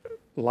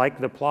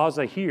 like the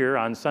plaza here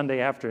on Sunday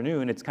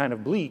afternoon, it's kind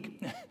of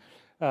bleak,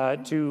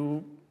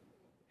 to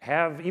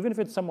have, even if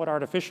it's somewhat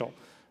artificial,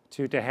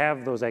 to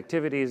have those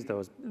activities,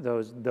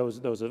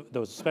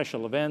 those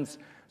special events,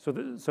 so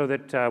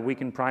that we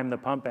can prime the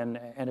pump and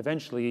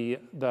eventually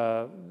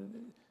the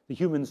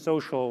human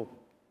social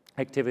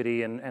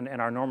activity and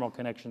our normal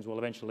connections will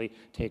eventually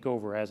take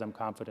over, as I'm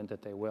confident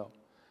that they will.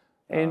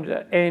 And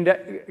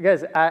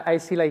guys, I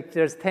see like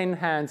there's 10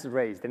 hands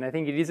raised, and I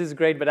think this is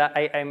great, but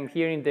I'm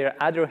hearing there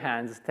are other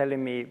hands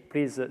telling me,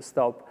 please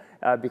stop,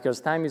 because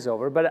time is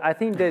over. But I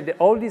think that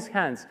all these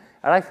hands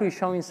are actually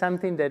showing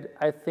something that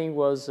I think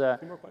was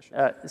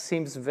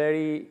seems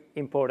very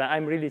important.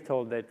 I'm really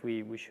told that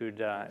we should.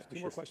 Two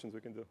more questions we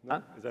can do.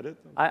 No? Is that it?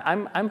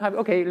 I'm happy.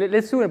 Okay,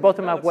 let's do a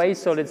bottom-up way.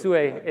 So let's do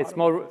a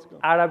small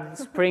Arab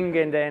Spring,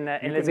 and then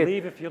you let's can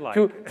leave if you like.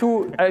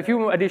 A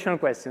few additional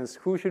questions.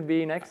 Who should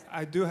be next?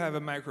 I do have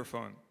a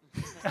microphone.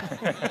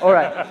 All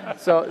right.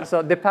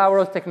 So the power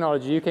of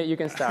technology. You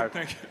can start.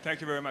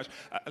 Thank you very much.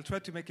 I'll try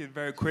to make it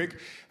very quick.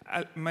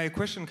 My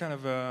question kind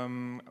of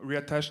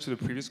reattached to the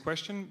previous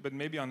question, but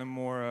maybe on a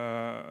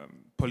more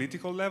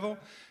political level.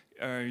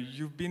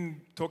 You've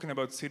been talking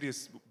about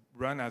cities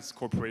run as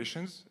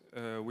corporations,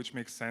 which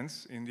makes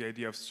sense in the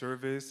idea of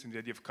service, in the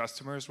idea of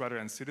customers rather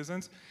than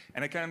citizens.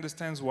 And I can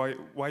understand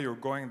why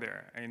you're going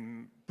there,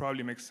 and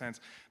probably makes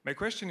sense. My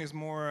question is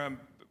more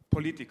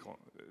political.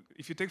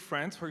 If you take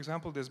France, for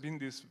example, there's been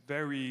this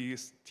very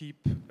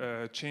steep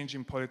change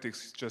in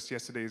politics just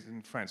yesterday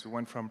in France. We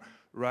went from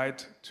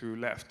right to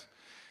left.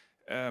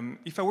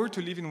 If I were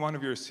to live in one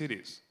of your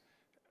cities,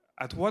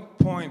 at what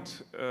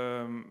point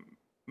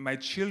my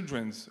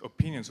children's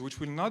opinions, which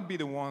will not be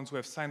the ones who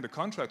have signed the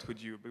contract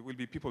with you, but will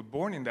be people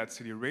born in that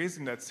city, raised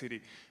in that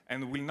city,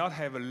 and will not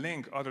have a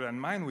link other than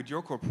mine with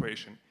your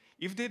corporation,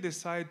 if they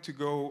decide to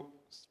go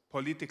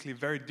politically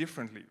very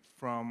differently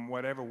from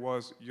whatever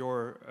was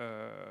your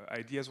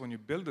ideas when you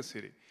build the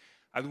city,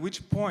 at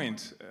which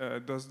point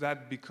does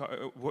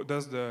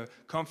the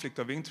conflict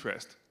of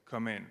interest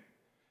come in?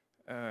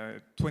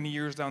 20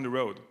 years down the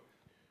road?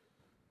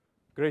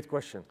 Great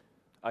question.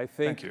 I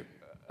think, Thank you.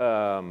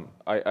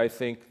 I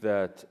think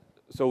that,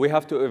 so we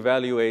have to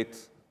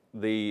evaluate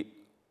the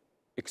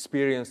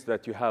experience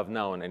that you have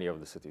now in any of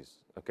the cities,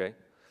 okay?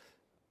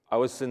 I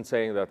wasn't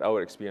saying that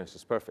our experience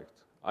is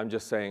perfect. I'm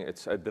just saying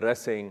it's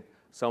addressing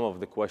some of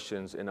the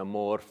questions in a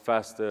more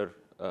faster,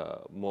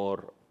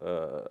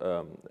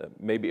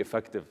 maybe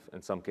effective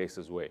in some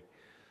cases way.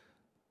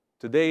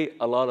 Today,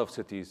 a lot of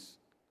cities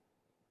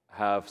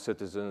have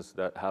citizens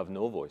that have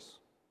no voice.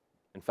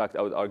 In fact,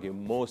 I would argue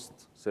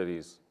most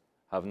cities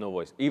have no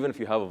voice. Even if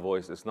you have a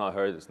voice, it's not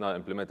heard, it's not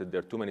implemented. There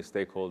are too many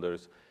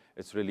stakeholders.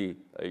 It's really,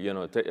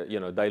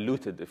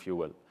 diluted, if you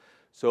will.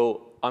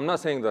 So I'm not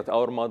saying that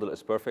our model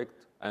is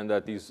perfect and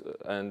that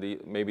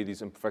maybe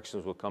these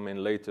imperfections will come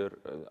in later.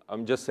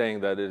 I'm just saying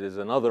that it is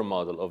another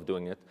model of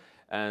doing it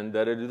and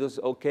that it is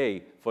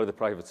okay for the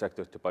private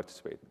sector to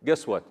participate.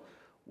 Guess what?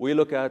 We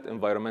look at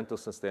environmental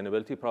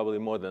sustainability probably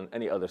more than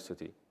any other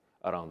city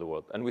around the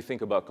world. And we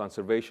think about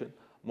conservation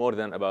more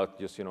than about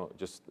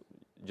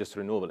just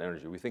renewable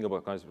energy. We think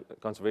about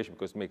conservation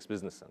because it makes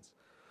business sense.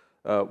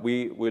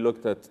 We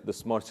looked at the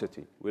smart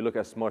city. We look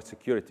at smart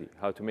security,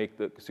 how to make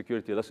the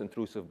security less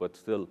intrusive but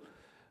still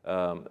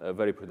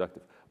very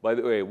productive. By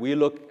the way, we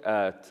look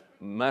at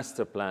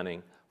master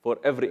planning for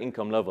every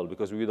income level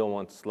because we don't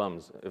want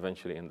slums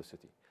eventually in the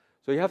city.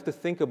 So you have to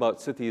think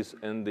about cities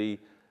in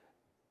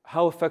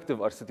how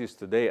effective are cities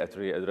today at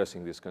really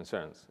addressing these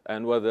concerns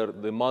and whether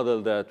the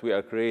model that we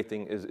are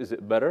creating, is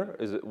it better?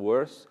 Is it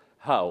worse?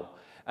 How?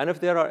 And if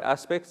there are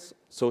aspects,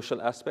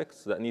 social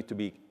aspects that need to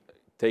be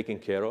taken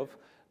care of,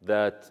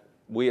 that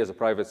we as a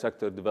private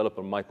sector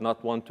developer might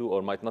not want to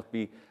or might not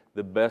be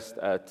the best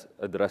at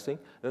addressing,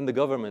 then the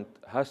government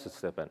has to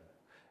step in.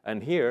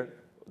 And here,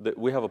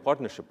 we have a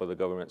partnership with the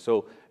government.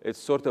 So it's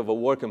sort of a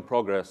work in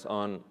progress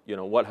on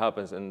what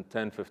happens in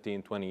 10,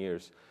 15, 20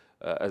 years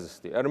as a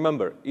city. And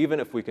remember, even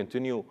if we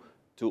continue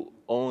to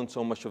own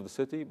so much of the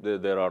city,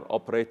 there are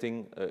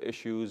operating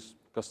issues,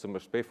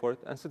 customers pay for it,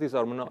 and cities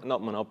are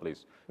not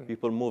monopolies.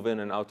 People move in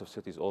and out of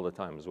cities all the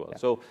time as well. Yeah.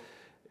 So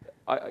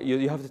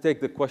you have to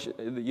take the question,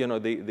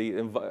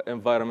 the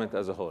environment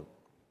as a whole.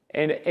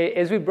 And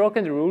as we've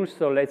broken the rules,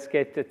 so let's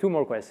get 2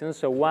 more questions.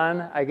 So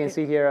one, I can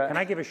see here. Can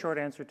I give a short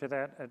answer to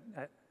that?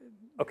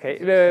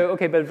 Okay,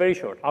 okay, but very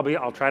short.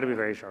 I'll try to be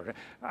very short.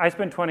 I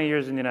spent 20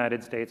 years in the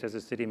United States as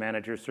a city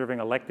manager serving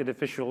elected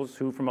officials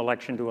who from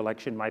election to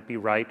election might be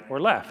right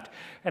or left.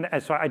 And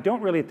so I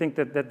don't really think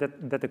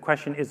that the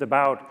question is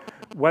about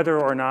whether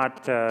or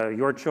not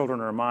your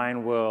children or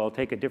mine will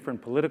take a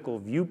different political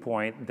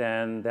viewpoint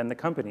than the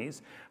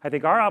companies. I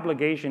think our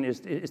obligation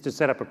is to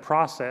set up a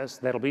process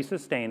that'll be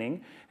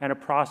sustaining and a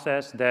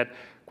process that,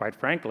 quite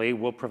frankly,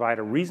 will provide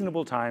a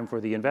reasonable time for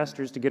the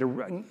investors to get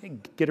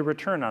a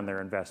return on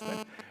their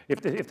investment.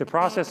 If the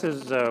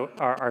processes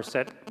are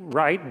set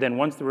right, then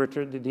once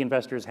the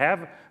investors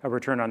have a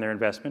return on their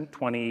investment,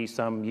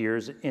 20-some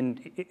years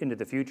into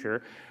the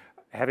future,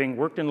 having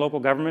worked in local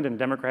government and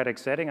democratic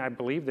setting, I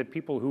believe that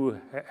people who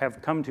have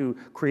come to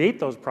create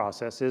those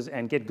processes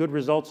and get good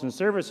results and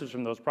services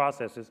from those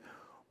processes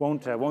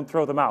won't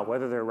throw them out,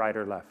 whether they're right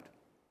or left.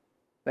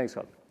 Thanks,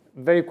 Scott.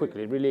 Very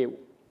quickly, really.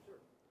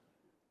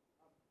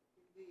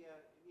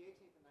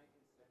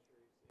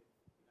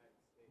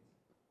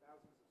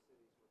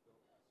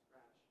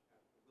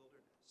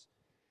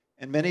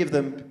 And many of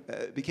them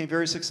became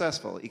very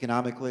successful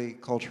economically,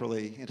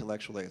 culturally,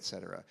 intellectually, et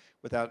cetera,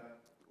 without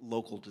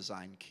local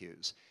design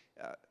cues.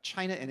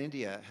 China and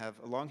India have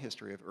a long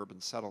history of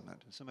urban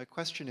settlement. So my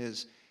question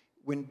is,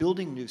 when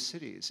building new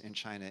cities in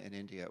China and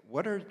India,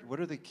 what are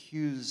the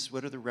cues,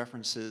 what are the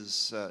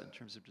references in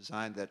terms of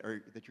design that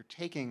you're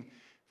taking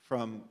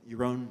from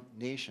your own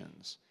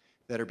nations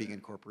that are being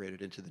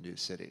incorporated into the new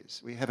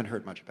cities? We haven't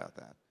heard much about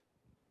that.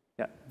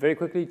 Yeah, very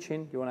quickly,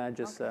 Chen, you want to add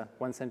just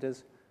one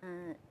sentence?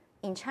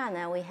 In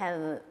China, we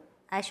have,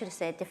 I should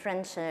say,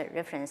 different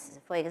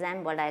references. For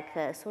example, like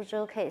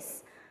Suzhou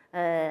case,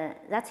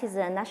 that is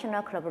a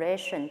national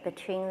collaboration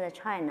between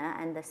China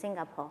and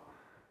Singapore.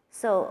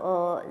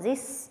 So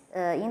this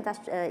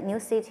new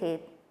city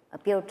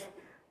built,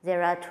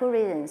 there are 2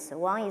 reasons.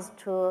 One is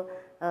to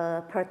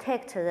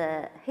protect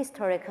the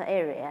historical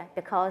area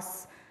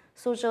because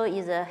Suzhou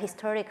is a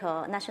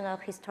national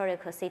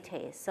historical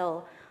city.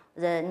 So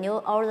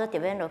all the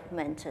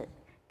development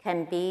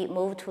can be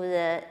moved to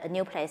the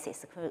new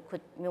places,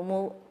 could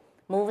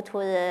move to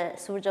the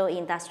Suzhou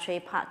Industry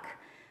Park.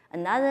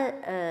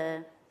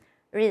 Another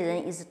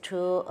reason is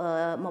to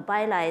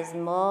mobilize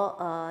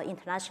more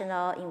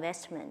international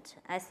investment.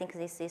 I think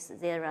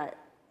there are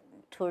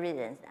 2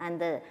 reasons. And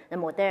the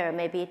model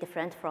may be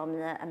different from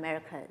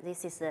America.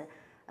 This is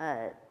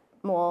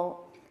more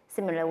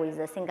similar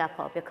with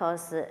Singapore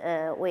because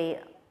we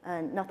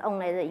not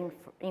only the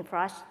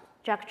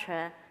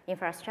infrastructure,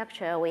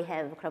 we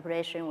have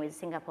cooperation with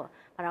Singapore,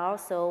 but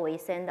also we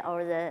send all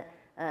the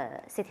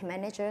city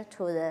manager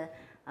to the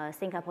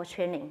Singapore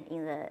training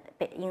in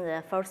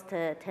the first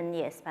 10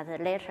 years, but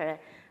later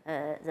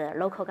the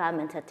local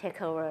government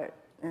take over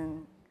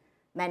and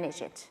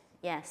manage it.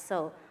 Yeah,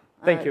 so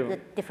thank you. The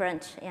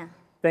different, yeah.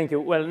 Thank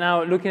you. Well,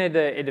 now looking at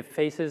the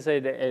faces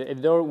at the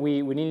door,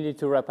 we needed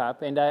to wrap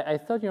up, and I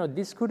thought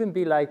this couldn't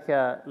be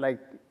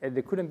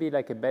there couldn't be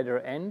like a better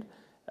end.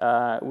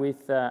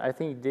 With, I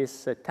think,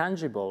 this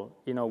tangible,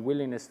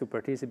 willingness to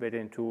participate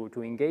and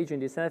to engage in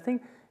this. And I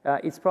think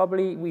it's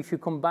probably, if you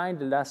combine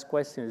the last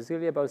question, it's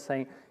really about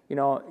saying,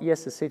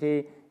 yes, the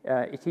city,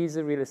 it is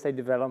a real estate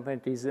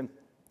development,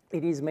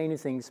 it is many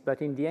things,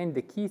 but in the end,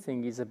 the key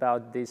thing is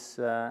about this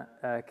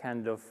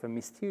kind of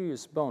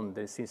mysterious bond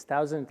that since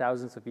thousands and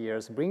thousands of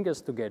years bring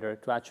us together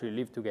to actually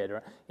live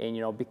together. And,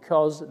 you know,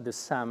 because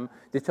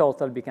the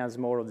total becomes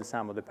more of the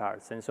sum of the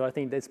parts. And so I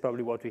think that's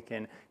probably what we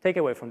can take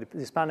away from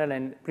this panel.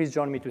 And please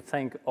join me to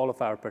thank all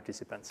of our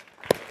participants.